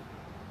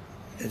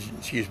 And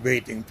she's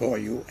waiting for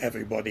you.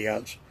 Everybody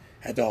else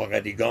had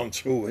already gone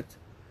through it.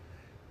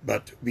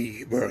 But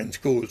we were in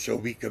school, so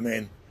we come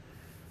in.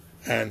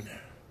 And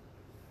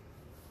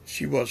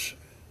she was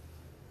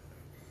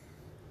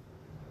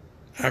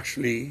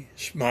actually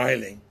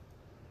smiling.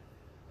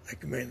 I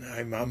come in,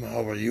 hi Mom,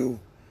 how are you?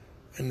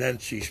 And then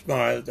she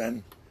smiled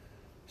and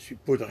she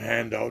put her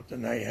hand out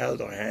and I held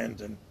her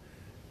hand and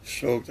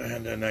stroked her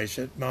hand and I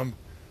said, Mom,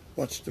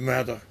 what's the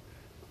matter?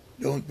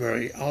 Don't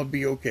worry, I'll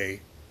be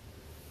okay.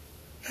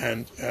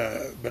 And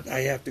but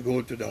I have to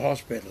go to the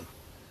hospital.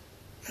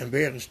 And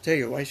where is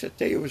Theo? I said,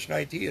 Theo is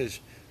right here, is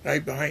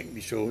right behind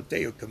me. So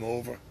Theo came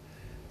over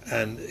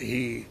and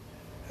he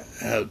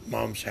held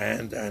Mom's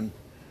hand and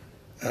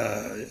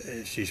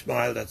She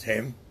smiled at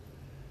him,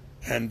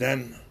 and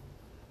then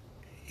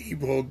he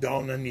broke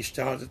down and he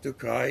started to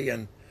cry,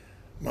 and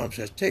Mom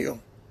says,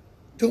 Theo,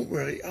 don't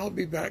worry, I'll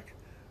be back.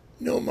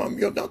 No, Mom,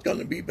 you're not going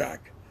to be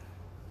back.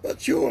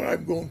 But sure,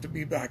 I'm going to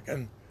be back.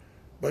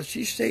 But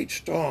she stayed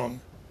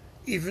strong,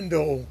 even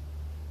though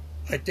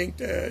I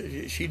think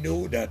she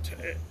knew that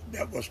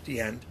that was the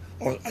end,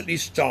 or at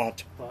least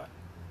thought. But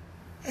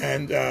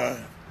And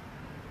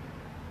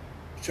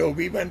so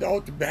we went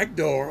out the back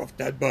door of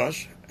that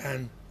bus,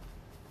 and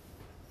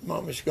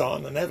Mom is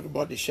gone, and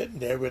everybody's sitting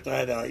there with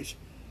red eyes,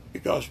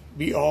 because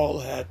we all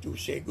had to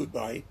say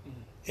goodbye.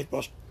 It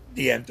was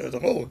the end of the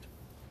road.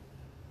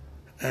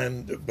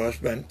 And the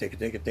bus went tick,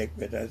 tick, tick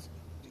with that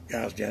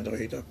gas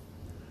generator.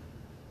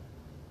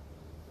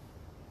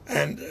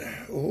 And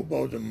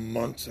about a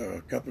month or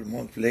a couple of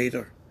months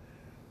later,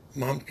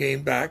 Mom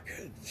came back.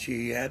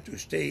 She had to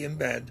stay in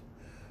bed,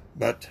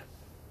 but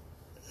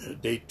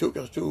they took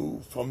her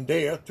from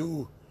there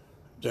to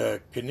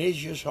the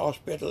Canisius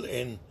Hospital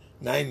in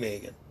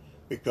Nijmegen,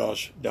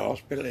 because the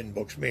hospital in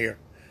Boxmeer,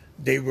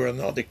 they were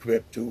not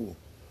equipped to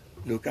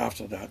look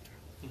after that.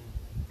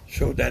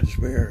 So that's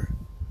where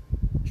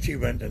she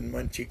went, and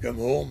when she came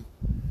home,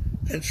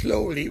 and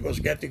slowly was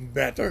getting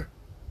better,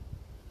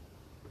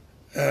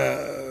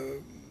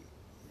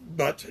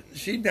 but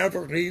she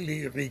never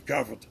really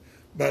recovered.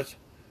 But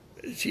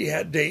she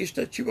had days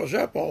that she was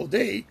up all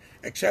day,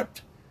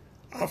 except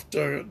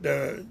after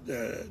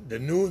the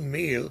noon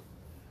meal,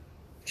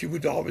 she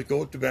would always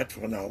go to bed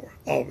for an hour,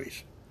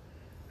 always.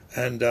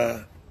 And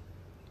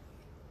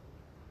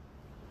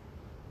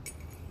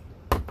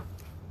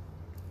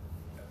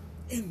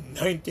in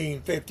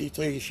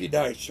 1953 she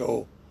died,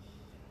 so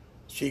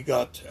she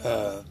got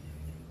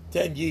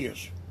 10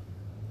 years,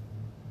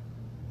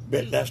 a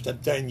bit less than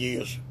 10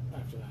 years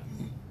after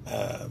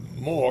that,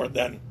 more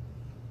than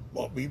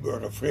what we were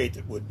afraid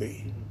it would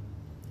be.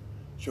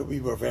 So we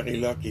were very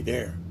lucky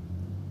there.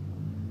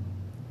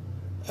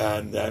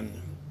 And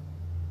then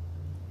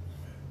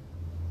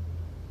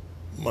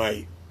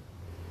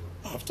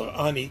after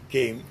Annie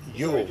came,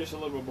 Sorry, just a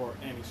little bit more,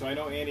 Annie. So I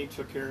know Annie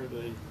took care of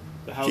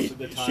the house at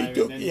the time.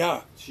 Took, and then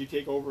yeah. She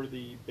take over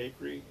the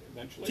bakery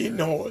eventually?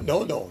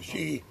 No.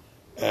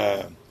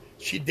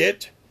 She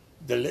did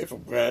deliver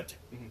bread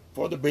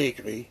for the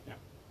bakery. Yeah.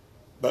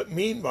 But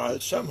meanwhile,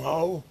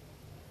 somehow,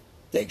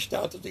 things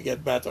started to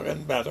get better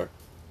and better.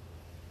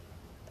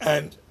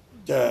 And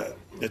the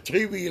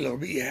three-wheeler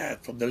we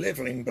had for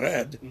delivering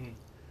bread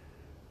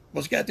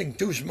was getting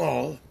too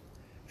small,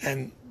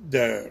 and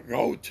the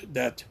road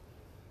that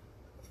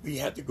we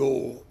had to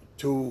go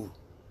to,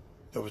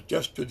 that was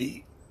just to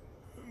the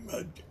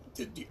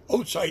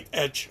outside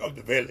edge of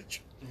the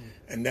village.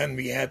 And then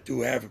we had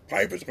to have a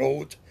private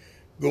road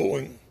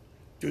going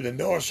to the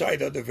north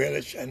side of the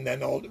village, and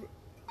then all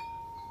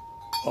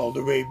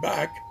the way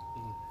back.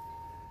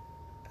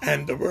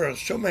 And there were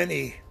so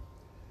many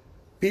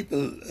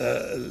people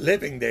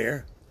living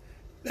there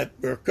that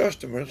were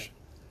customers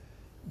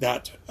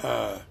that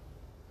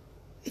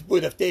it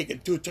would have taken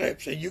 2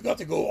 trips, and you got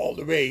to go all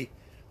the way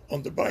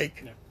on the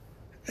bike. Yeah.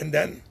 And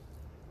then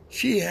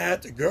she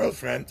had a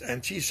girlfriend,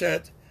 and she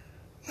said,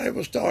 I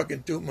was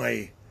talking to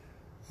my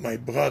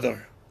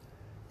brother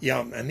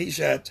Jan, and he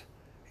said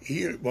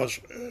he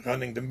was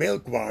running the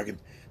milk wagon.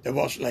 There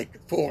was like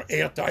 4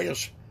 air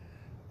tires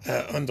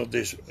under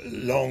this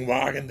long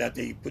wagon that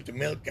they put the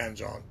milk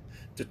cans on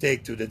to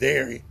take to the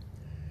dairy.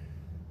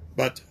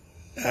 But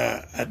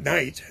at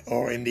night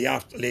or in the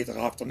later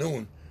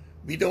afternoon,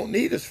 we don't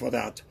need it for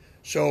that.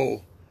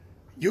 So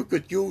you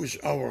could use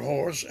our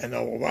horse and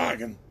our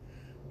wagon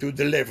to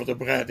deliver the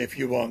bread if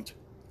you want.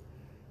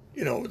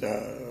 You know,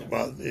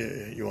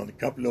 you want a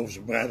couple loaves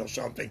of bread or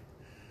something,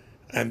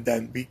 and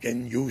then we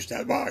can use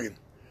that wagon.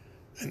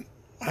 And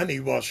Annie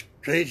was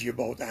crazy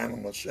about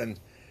animals, and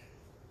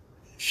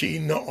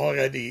she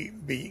already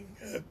being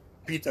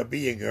Peter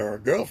being her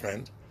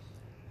girlfriend,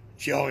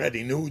 she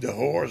already knew the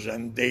horse,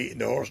 and the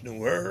horse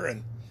knew her,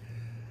 and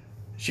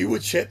she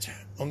would sit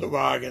on the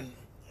wagon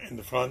in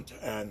the front,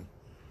 and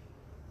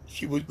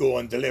she would go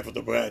and deliver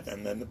the bread,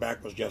 and then the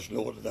back was just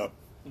loaded up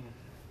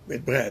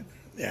with bread.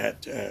 They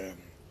had the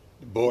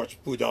boards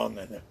put on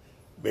and a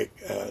big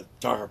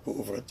tarp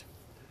over it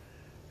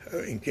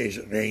in case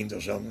it rained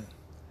or something.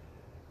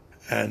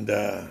 And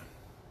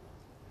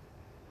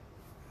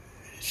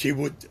she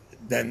would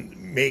then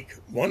make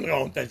one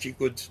round, and she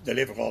could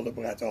deliver all the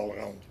bread all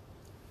around.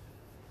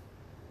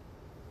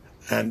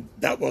 And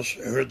that was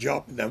her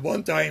job. And then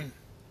one time,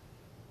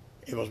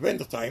 it was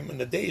winter time, and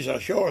the days are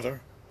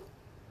shorter,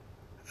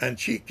 and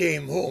she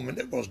came home, and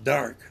it was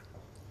dark.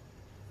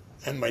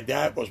 And my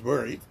dad was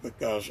worried,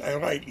 because,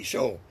 and rightly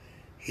so,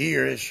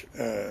 here is,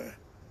 in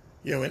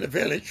the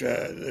village,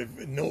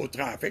 no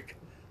traffic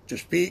to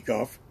speak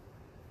of,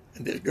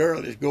 and this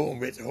girl is going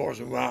with horse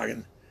and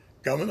wagon,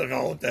 coming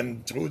around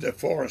and through the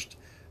forest.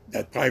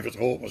 That private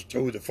road was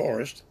through the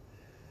forest,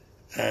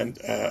 and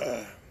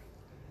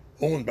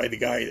owned by the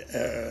guy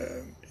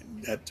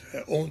that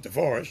owned the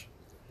forest,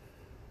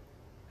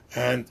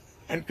 and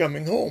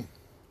coming home.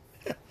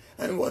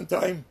 And one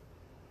time,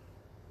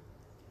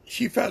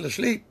 she fell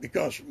asleep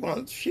because,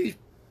 well, she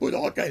put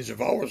all kinds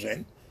of hours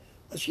in,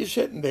 and she's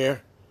sitting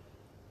there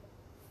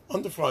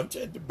on the front,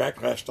 and the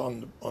backrest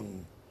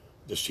on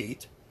the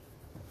seat,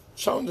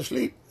 sound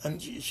asleep,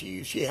 and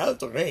she held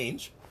the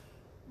reins,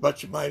 but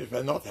she might as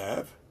well not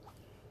have.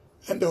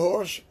 And the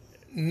horse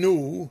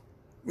knew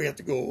where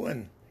to go,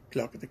 and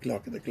clock at the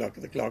clock at the clock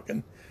at the clock,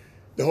 and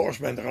the horse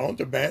went around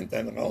the bend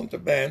and around the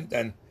bend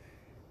and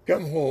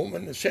come home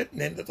and sitting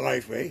in the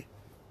driveway.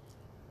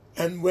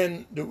 And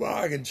when the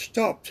wagon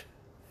stopped,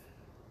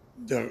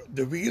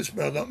 the wheels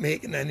were not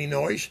making any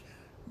noise.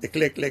 The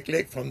click, click,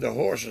 click from the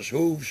horse's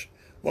hooves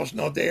was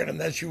not there,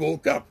 and then she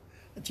woke up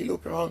and she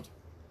looked around.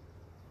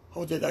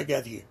 How did I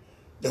get here?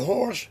 The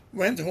horse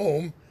went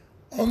home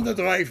on the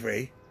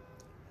driveway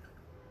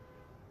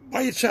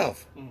by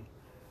itself.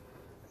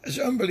 It's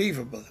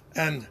unbelievable.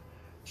 And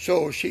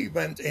so she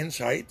went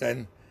inside,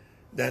 and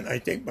then I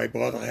think my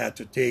brother had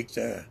to take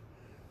the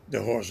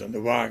horse and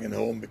the wagon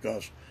home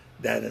because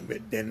Dad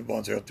didn't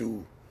want her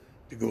to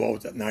go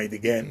out at night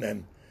again.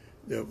 And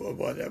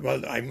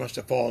well, I must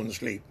have fallen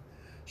asleep.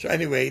 So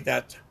anyway,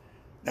 that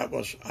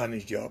was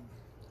Annie's job.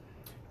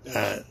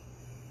 Did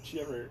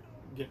she ever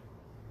get?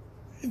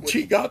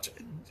 She got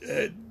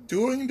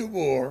during the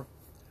war.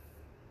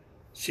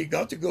 She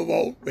got to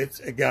go out with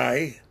a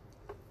guy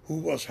who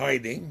was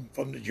hiding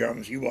from the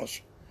Germans. He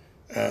was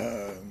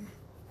a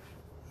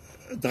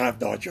draft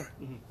dodger.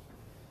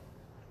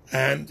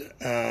 And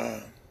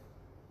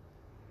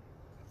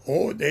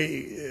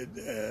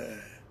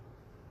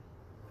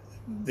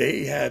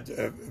they had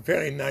a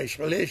very nice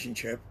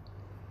relationship.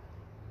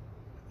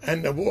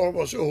 And the war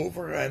was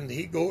over, and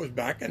he goes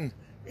back, and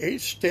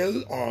it's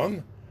still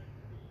on.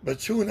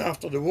 But soon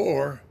after the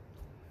war,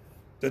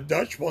 the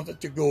Dutch wanted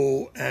to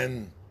go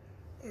and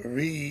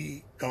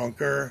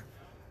reconquer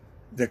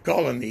the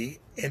colony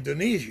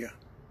Indonesia.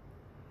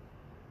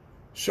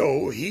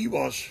 So he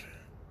was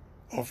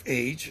of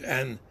age,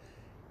 and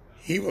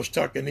he was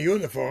stuck in the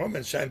uniform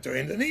and sent to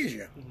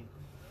Indonesia.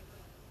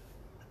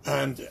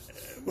 And,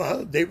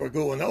 well, they were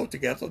going out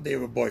together. They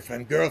were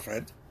boyfriend,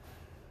 girlfriend.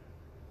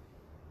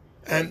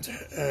 And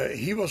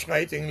he was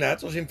writing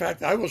letters. In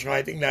fact, I was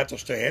writing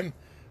letters to him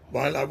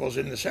while I was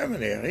in the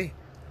seminary.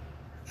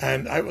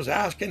 And I was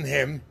asking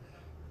him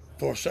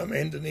for some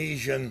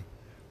Indonesian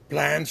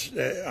plants.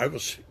 I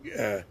was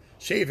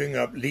saving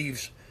up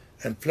leaves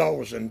and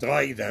flowers and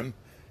dry them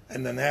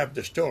and then have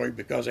the story,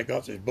 because I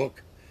got this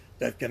book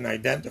that can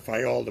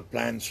identify all the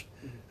plants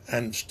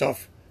and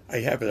stuff. I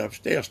have it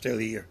upstairs still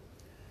here.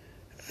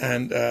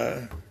 And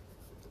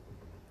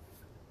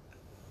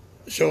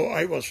so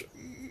I was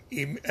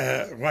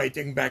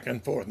writing back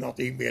and forth, not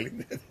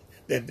emailing,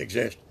 didn't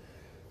exist.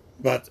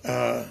 But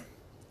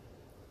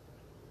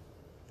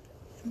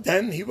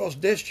then he was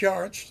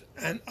discharged,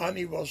 and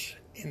Annie was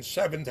in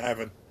seventh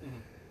heaven.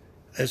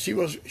 And she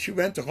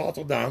went to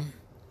Rotterdam,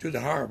 to the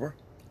harbor,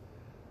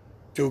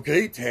 to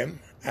greet him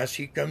as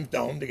he comes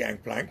down the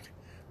gangplank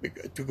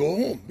to go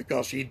home,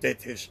 because he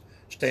did his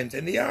stint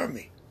in the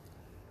army.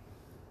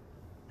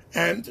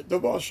 And there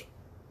was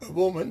a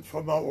woman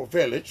from our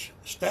village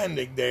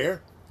standing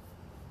there,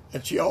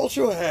 and she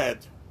also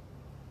had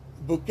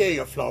a bouquet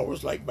of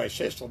flowers, like my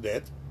sister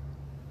did,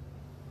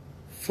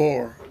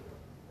 for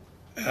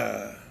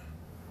her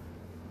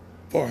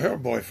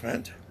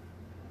boyfriend.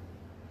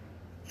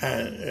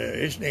 And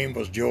his name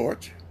was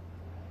George,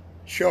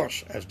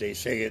 Sjors, as they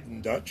say it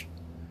in Dutch.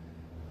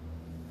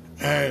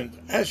 And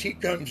as he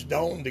comes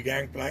down the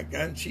gangplank,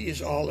 and she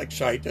is all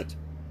excited,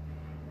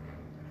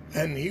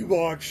 and he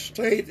walks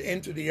straight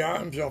into the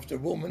arms of the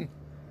woman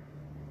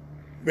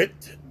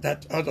with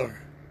that other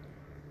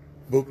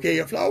bouquet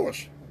of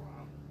flowers.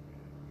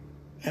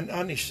 And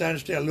Annie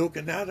stands there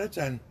looking at it,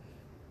 and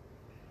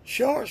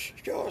Sjors,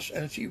 Sjors,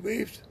 and she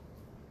waved.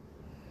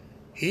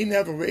 He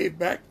never waved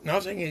back,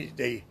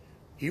 nothing.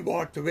 He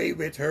walked away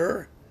with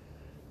her,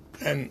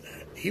 and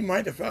he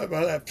might have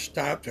well have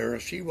stabbed her.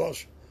 She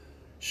was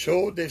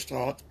so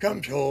distraught,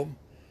 comes home,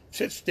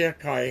 sits there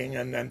crying,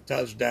 and then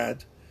tells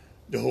Dad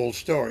the whole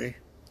story.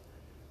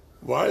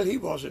 While he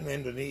was in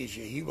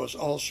Indonesia, he was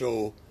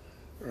also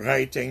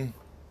writing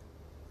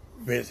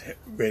with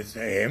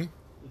him,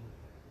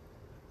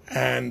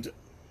 and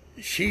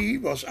she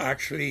was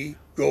actually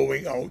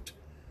going out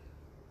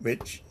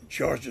with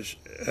George's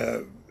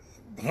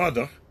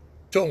brother,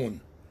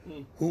 Toon,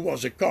 who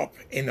was a cop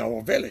in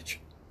our village.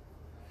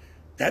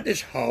 That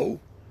is how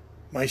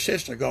my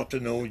sister got to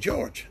know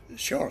George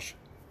Sjors,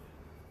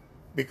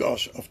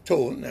 because of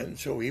Toon, and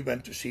so he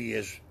went to see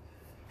his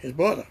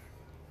brother.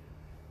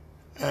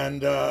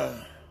 And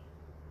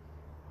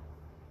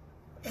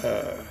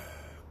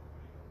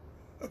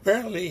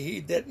apparently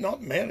he did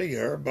not marry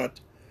her,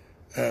 but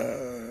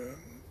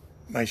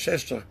my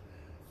sister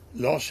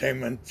lost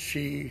him, and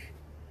she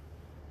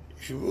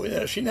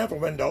never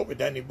went out with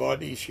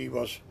anybody. She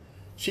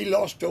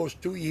lost those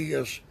 2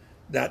 years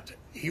that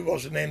he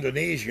was in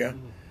Indonesia,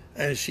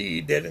 and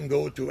she didn't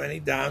go to any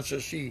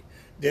dances. She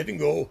didn't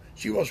go.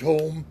 She was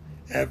home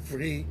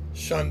every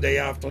Sunday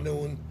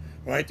afternoon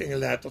writing a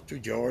letter to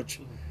George,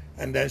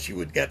 and then she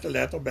would get the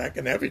letter back,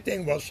 and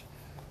everything was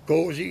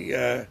cozy.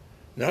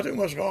 Nothing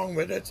was wrong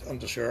with it on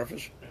the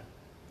surface,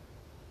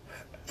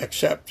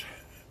 except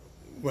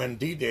when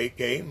D-Day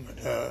came,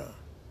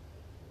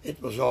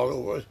 it was all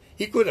over.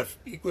 He could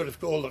have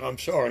told her, "I'm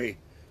sorry,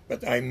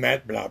 but I'm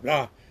mad," blah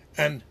blah,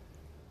 and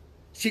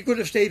she could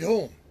have stayed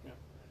home. Yeah.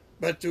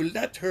 But to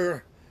let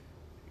her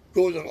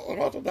go to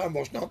Rotterdam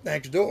was not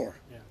next door.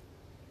 Yeah.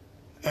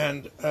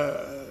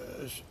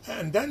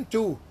 And then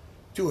to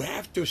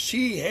have to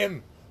see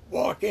him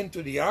walk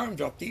into the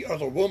arms of the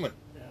other woman.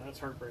 Yeah, that's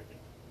heartbreaking.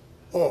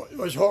 Oh, it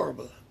was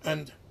horrible,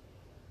 and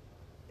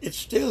it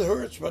still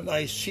hurts when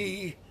I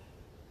see.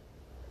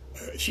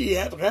 She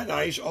had red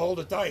eyes all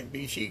the time.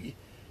 She,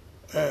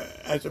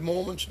 at a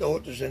moment's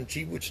notice, and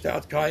she would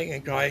start crying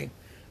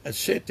and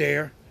sit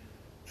there,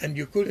 and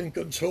you couldn't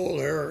console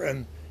her,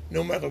 and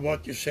no matter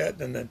what you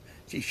said, and then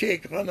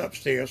she'd run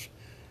upstairs,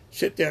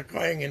 sit there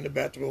crying in the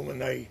bedroom,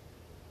 and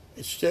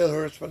it still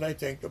hurts when I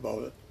think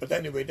about it. But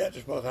anyway, that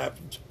is what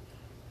happened.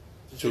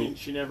 So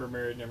she never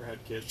married, never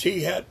had kids.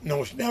 She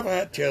never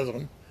had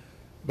children,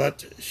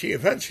 but she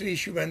eventually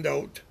went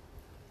out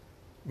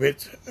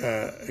with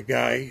a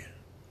guy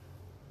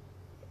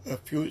a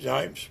few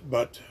times,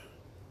 but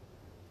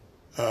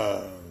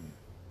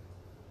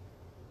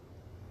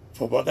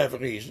for whatever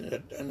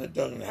reason, and it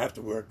doesn't have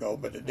to work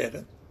out, but it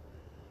didn't.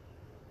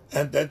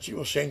 And then she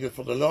was single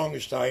for the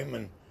longest time,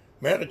 and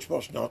marriage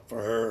was not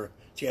for her.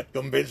 She had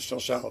convinced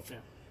herself.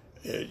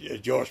 Yeah.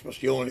 George was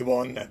the only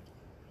one. And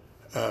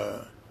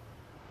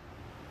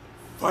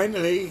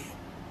finally,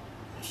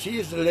 she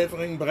is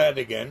delivering bread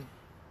again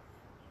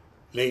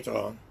later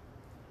on,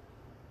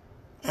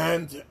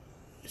 and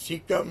she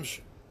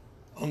comes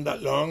on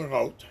that long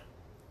route,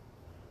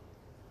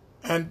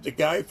 and the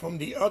guy from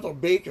the other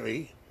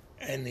bakery,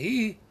 and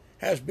he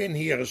has been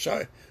here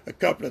a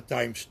couple of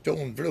times,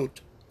 Toon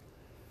Vloed,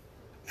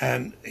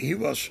 and he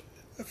was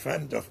a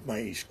friend of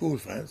my school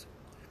friend,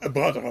 a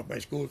brother of my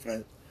school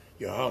friend,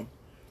 Johan.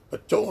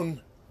 But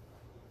Toon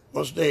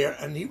was there,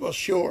 and he was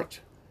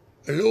short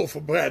a loaf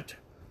of bread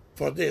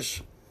for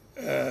this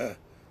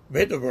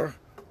widower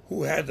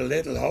who had a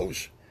little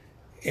house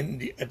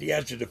at the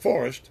edge of the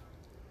forest,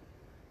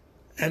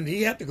 and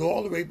he had to go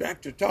all the way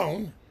back to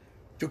town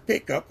to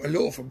pick up a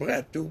loaf of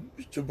bread to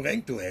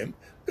bring to him,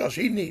 because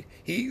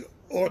he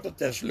ordered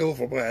this loaf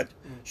of bread,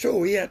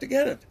 so he had to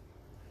get it.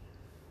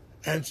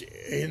 And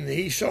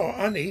he saw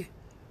Annie,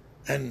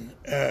 and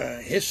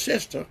his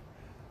sister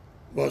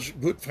was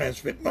good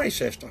friends with my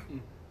sister.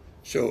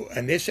 So,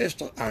 and his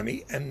sister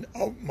Annie and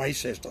my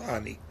sister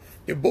Annie,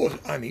 they're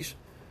both Annies,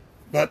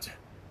 but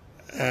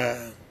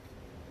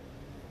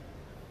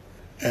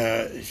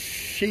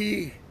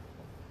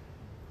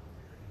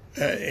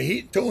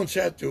Toon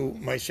said to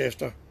my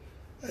sister,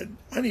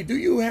 "Annie, do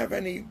you have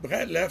any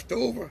bread left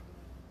over?"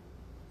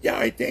 "Yeah,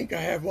 I think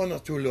I have 1 or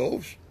 2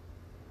 loaves."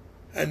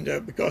 And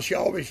because she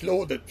always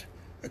loaded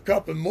a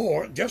couple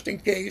more, just in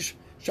case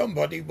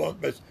somebody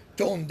wanted, but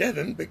Toon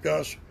didn't,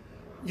 because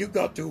you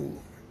got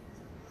to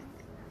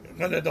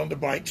run it on the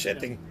bike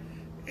sitting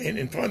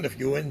in front of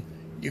you, and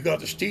you got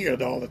to steer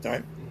it all the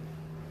time.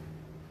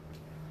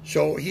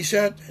 So he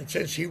said, and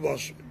since he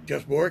was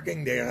just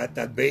working there at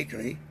that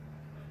bakery,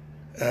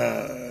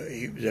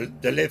 he was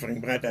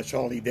delivering bread, that's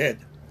all he did.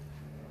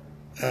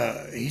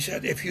 He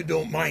said, "If you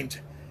don't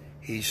mind,"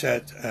 he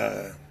said,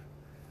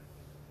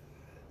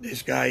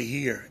 "this guy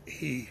here,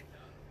 he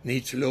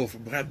needs a loaf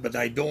of bread, but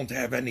I don't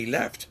have any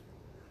left.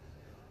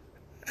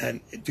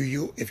 And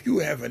if you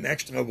have an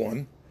extra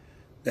one,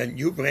 then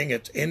you bring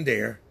it in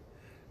there,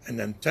 and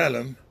then tell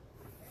him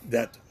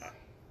that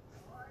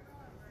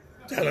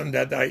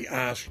I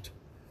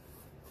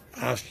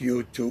asked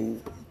you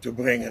to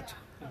bring it."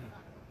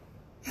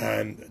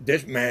 And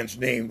this man's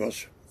name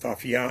was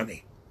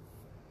Fafiani.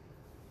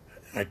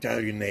 I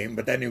tell you name,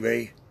 but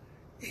anyway,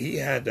 he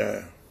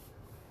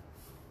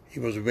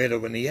was a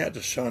widow, and he had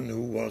a son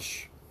who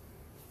was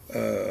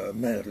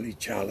mentally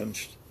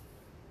challenged.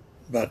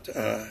 But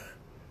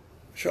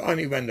so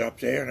Annie went up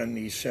there, and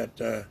he said,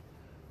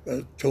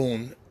 well,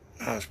 Toon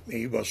asked me,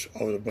 he was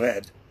out of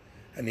bread,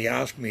 and he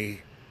asked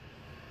me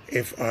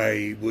if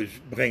I would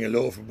bring a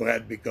loaf of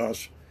bread,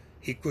 because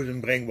he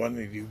couldn't bring one,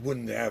 and he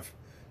wouldn't have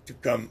to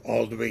come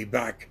all the way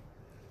back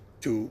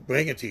to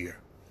bring it here.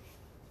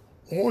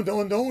 "Oh,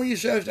 no, he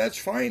says, that's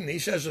fine. He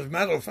says, as a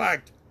matter of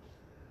fact,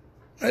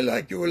 I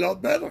like you a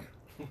lot better."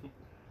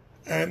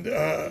 And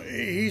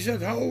he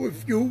said, "How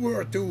if you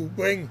were to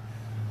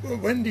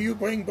when do you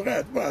bring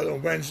bread?" "Well,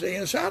 on Wednesday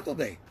and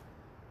Saturday."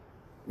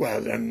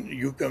 "Well, then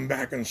you come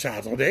back on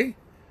Saturday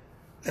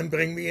and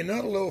bring me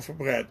another loaf of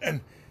bread.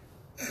 And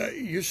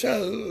you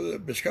sell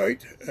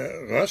beschuit,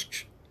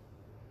 rusks,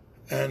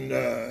 and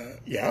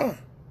yeah.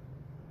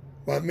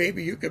 Well,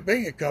 maybe you could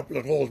bring a couple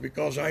of rolls,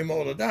 because I'm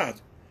out of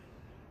that.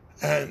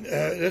 And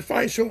that's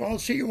fine, so I'll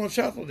see you on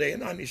Saturday."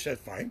 And Annie said,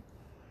 "Fine."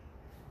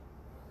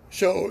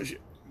 So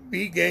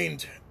we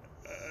gained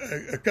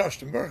a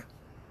customer,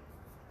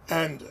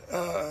 and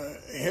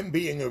him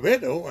being a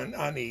widow and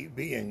Annie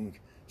being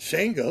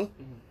single,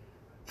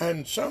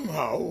 and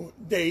somehow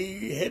they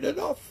hit it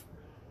off.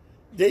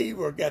 they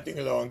were getting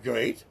along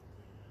great,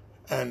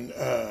 and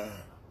there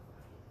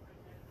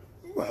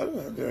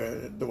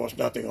was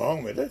nothing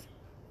wrong with it.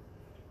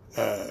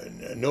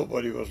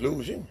 Nobody was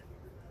losing,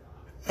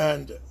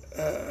 and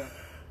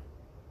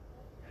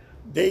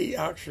they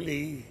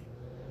actually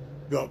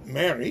got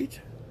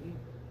married,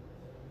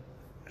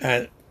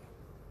 and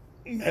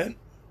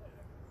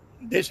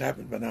this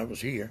happened when I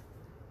was here.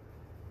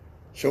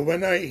 So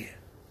when I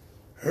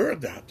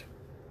heard that,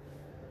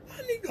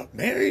 and he got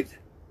married,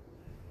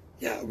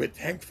 yeah, with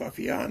Henk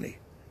Faviani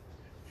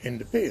in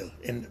the Pale.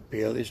 In the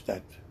Pale is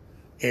that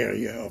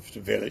area of the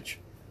village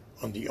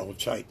on the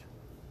outside.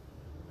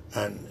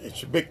 And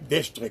it's a big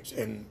district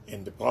in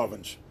the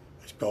province.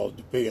 It's called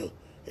the Pale.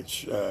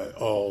 It's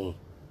all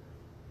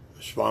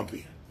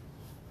swampy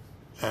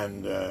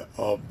and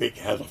all big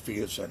heather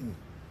fields and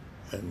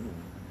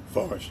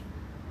forest.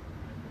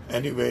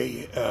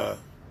 Anyway,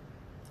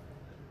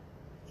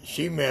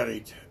 she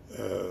married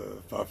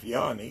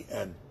Faviani,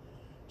 and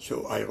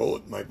so I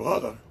wrote my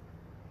brother,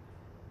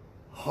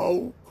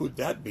 how could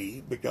that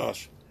be?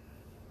 Because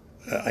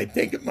I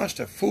think it must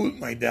have fooled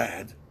my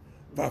dad.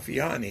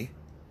 Faviani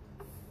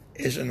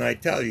is an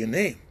Italian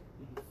name.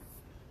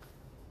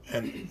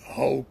 And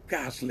how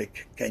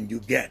Catholic can you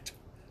get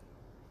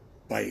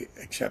by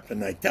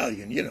accepting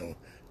Italian? You know,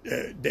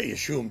 they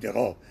assumed they're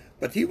all.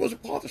 But he was a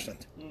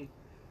Protestant.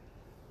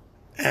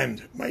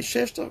 And my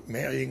sister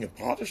marrying a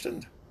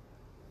Protestant,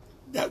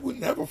 that would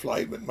never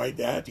fly with my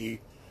dad.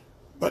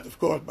 But of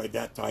course, by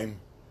that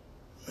time,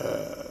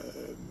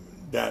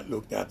 Dad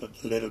looked at it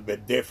a little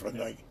bit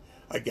different,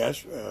 I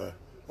guess.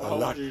 How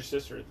old was your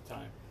sister at the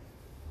time?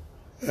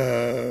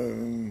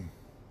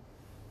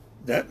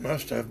 That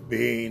must have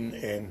been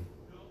in...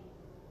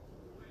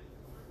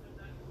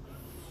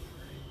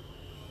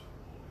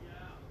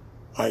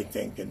 I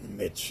think in the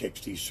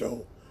mid-60s,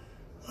 so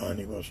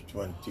Annie was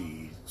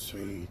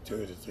 23,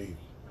 33.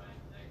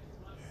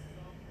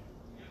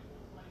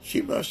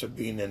 She must have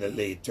been in the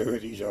late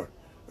 30s or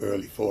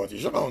early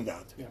 40s, around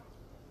that. Yeah.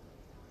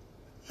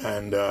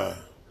 And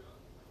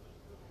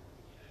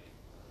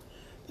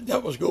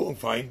that was going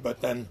fine,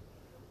 but then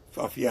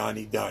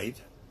Faviani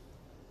died,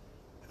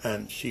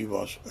 and she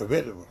was a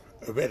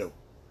widow.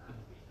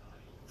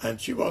 And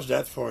she was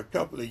that for a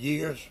couple of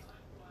years,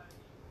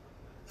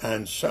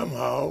 and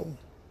somehow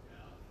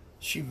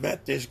she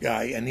met this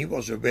guy, and he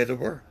was a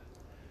widower,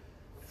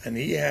 and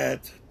he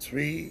had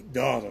 3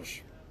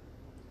 daughters.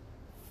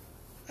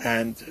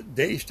 And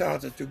they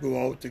started to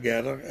go out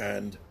together,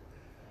 and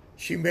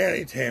she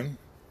married him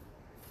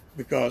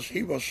because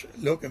he was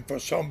looking for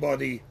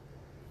somebody,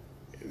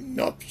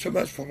 not so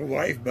much for a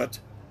wife, but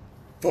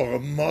for a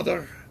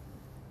mother,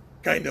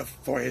 kind of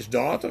for his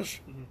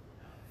daughters,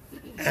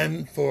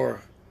 and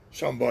for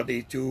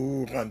somebody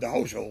to run the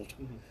household,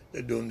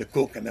 doing the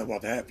cooking and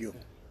what have you.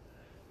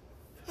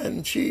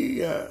 And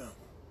she, and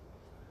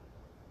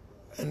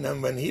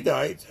then when he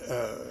died,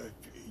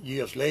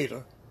 years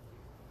later,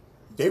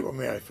 they were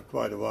married for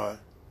quite a while.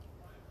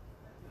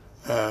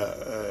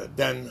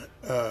 Then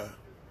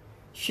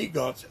she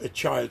got a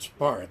child's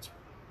part.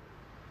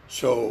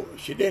 So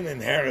she didn't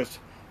inherit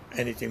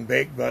anything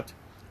big, but,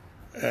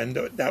 and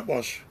that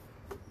was,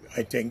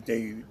 I think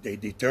they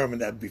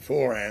determined that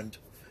beforehand.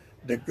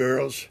 The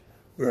girls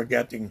were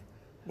getting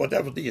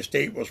whatever the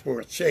estate was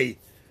worth, say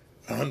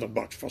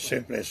 $100 for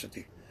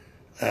simplicity.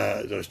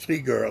 There's 3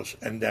 girls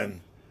and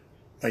then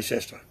my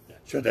sister.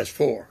 So that's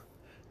 4.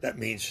 That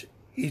means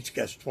each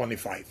gets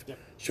 25. Yeah.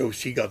 So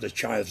she got the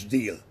child's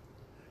deal,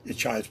 the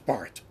child's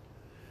part.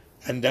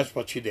 And that's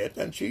what she did.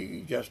 And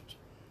she just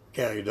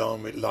carried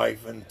on with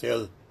life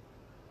until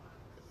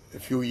a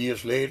few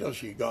years later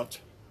she got,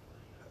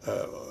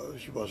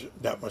 she was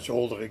that much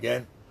older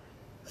again,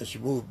 and she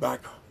moved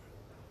back.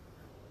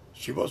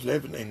 She was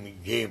living in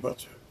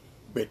Gebert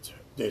with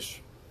this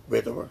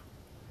widower.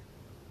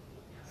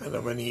 And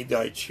then when he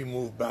died, she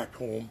moved back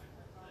home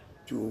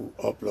to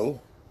Uplo.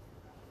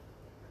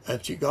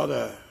 And she got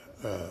a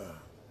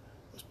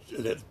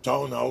little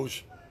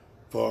townhouse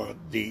for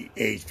the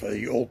age, for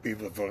the old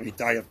people, for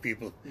retired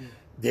people.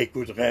 They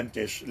could rent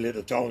this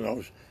little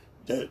townhouse.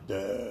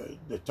 The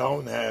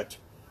town had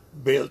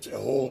built a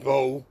whole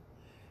row,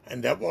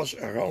 and that was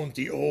around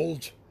the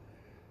old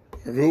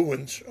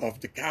ruins of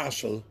the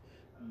castle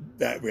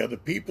that where the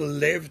people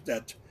lived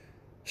that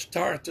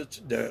started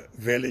the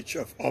village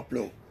of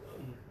Uplo.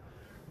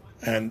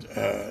 And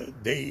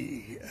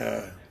they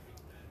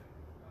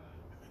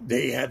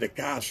had a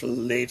castle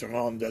later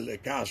on. The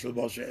castle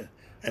was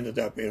ended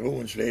up in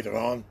ruins later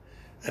on,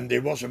 and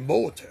there was a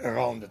moat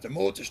around it. The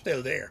moat is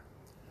still there,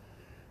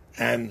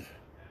 and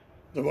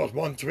there was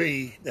one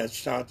tree that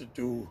started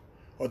to,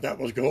 or that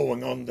was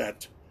growing on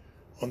that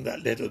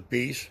little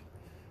piece.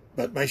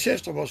 But my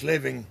sister was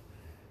living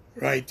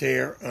right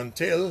there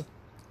until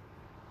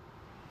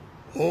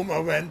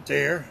Oma went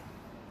there,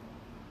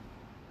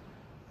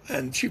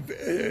 and she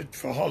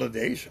for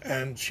holidays,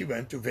 and she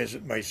went to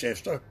visit my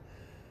sister.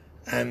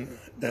 And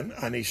then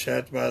Annie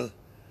said, well,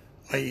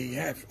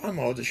 I'm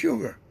out of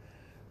sugar.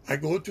 I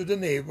go to the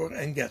neighbor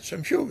and get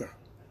some sugar.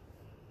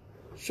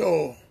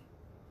 So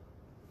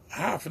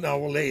half an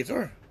hour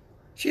later,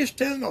 she is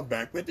still not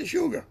back with the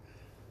sugar.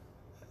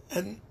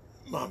 And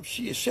Mom,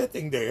 she is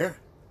sitting there.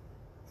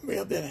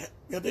 Where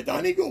did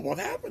Annie go? What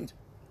happened?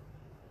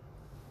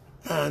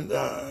 And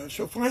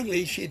so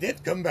finally she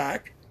did come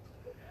back.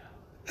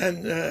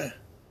 And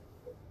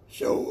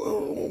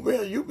so,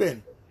 where you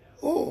been?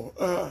 Oh,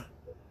 well,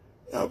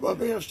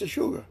 where's the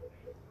sugar?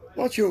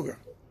 What sugar?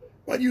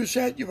 Well, you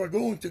said you were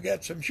going to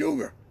get some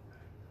sugar.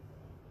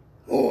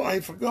 Oh, I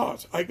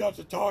forgot. I got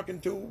to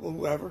talking to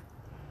whoever.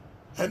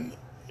 And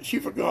she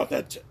forgot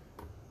that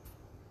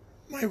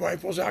my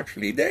wife was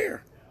actually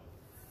there.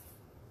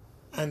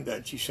 And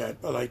then she said,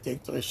 well, I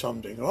think there is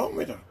something wrong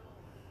with her.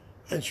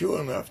 And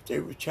sure enough,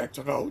 they checked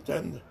her out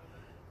and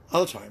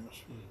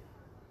Alzheimer's.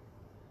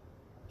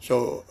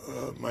 So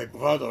my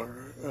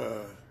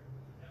brother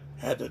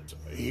had it.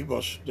 He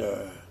was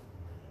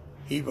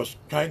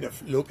kind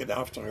of looking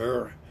after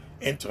her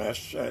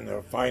interests and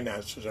her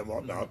finances and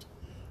whatnot,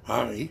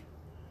 Harry.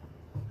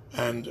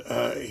 And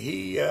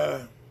he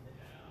had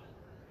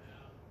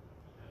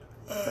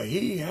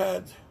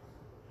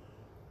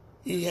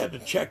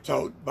it checked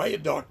out by a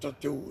doctor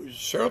to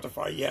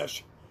certify,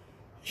 yes,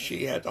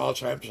 she had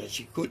Alzheimer's and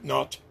she could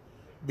not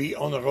be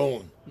on her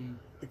own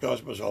because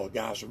it was all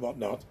gas and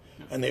whatnot.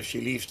 And if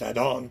she leaves that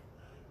on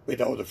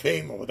without a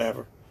flame or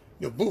whatever,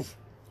 you poof.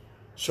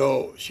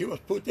 So she was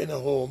put in a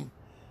home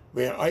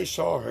where I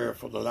saw her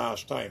for the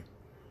last time.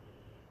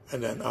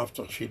 And then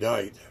after she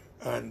died.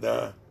 And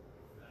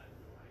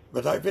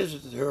but I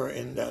visited her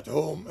in that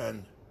home,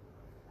 and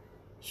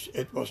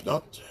it was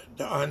not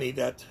the Annie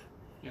that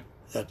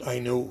I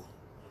knew.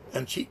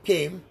 And she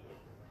came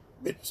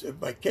with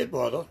my kid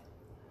brother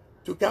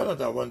to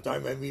Canada one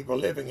time when we were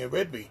living in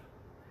Whitby.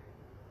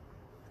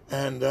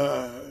 And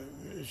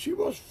she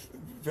was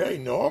very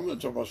normal.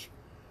 There was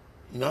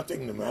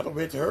nothing the matter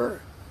with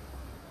her.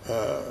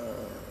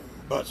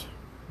 But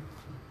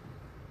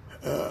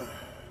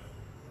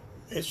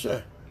it's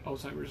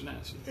Alzheimer's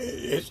nasty.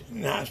 It's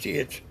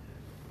nasty.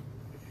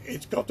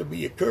 It's got to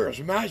be a curse.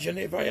 Imagine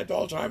if I had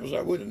Alzheimer's,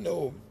 I wouldn't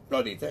know a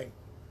bloody thing.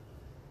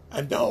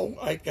 And now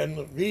I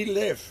can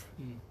relive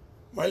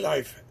my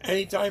life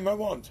anytime I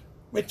want,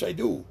 which I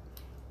do,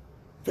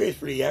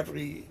 faithfully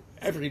every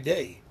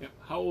day. Yep.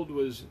 How old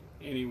was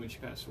Annie when she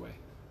passed away?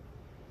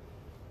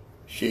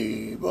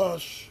 She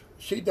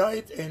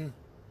died in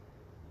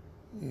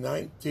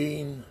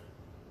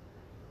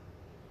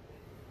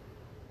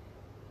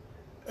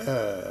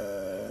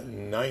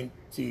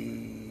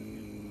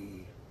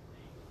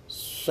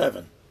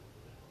 1997,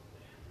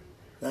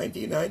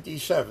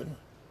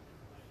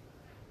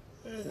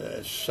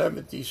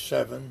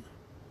 77.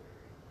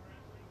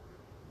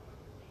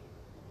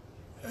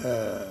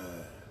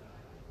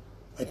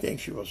 I think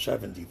she was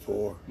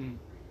 74.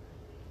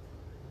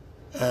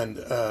 And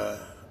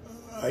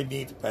I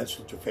need a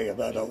pencil to figure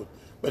that out.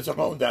 But it's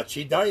around that.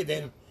 She died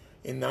in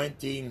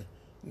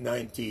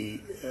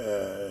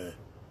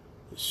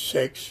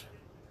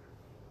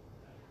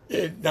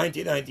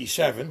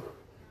 1997,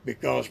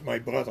 because my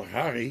brother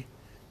Harry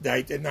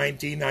died in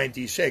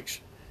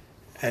 1996,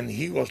 and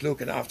he was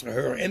looking after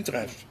her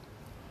interests.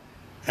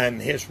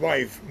 And his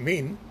wife,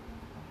 Min,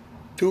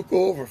 took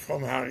over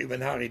from Harry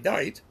when Harry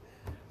died,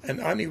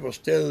 and Annie was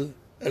still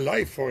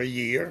alive for a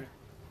year.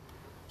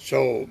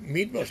 So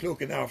Min was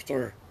looking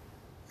after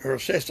her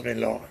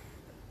sister-in-law.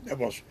 That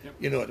was,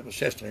 that was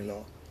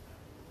sister-in-law.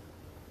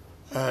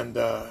 And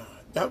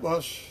that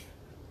was,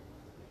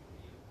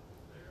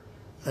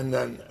 and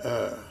then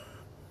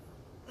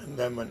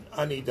when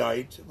Annie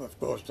died, of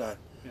course, that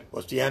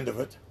was the end of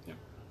it.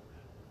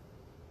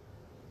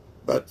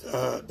 But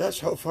that's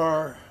how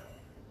far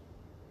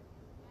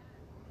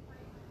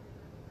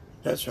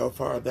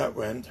that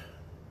went.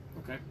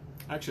 Okay.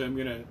 Actually, I'm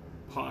going to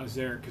pause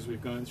there because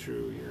we've gone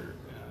through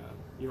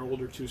your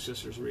older two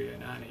sisters, Rhea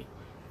and Annie,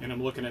 and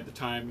I'm looking at the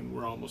time, and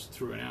we're almost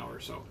through an hour.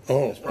 So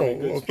it's probably a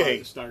good spot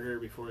to start here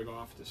before we go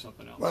off to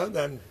something else. Well,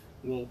 then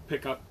we'll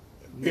pick up.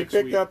 We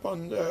pick up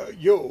on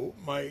you,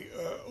 my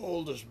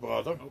oldest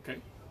brother. Okay,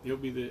 he'll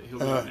be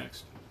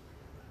next.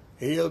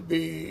 He'll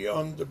be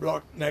on the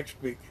block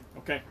next week.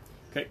 Okay.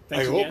 Thanks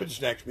I again. hope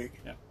it's next week.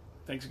 Yeah.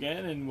 Thanks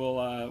again, and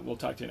we'll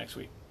talk to you next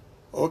week.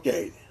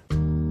 Okay.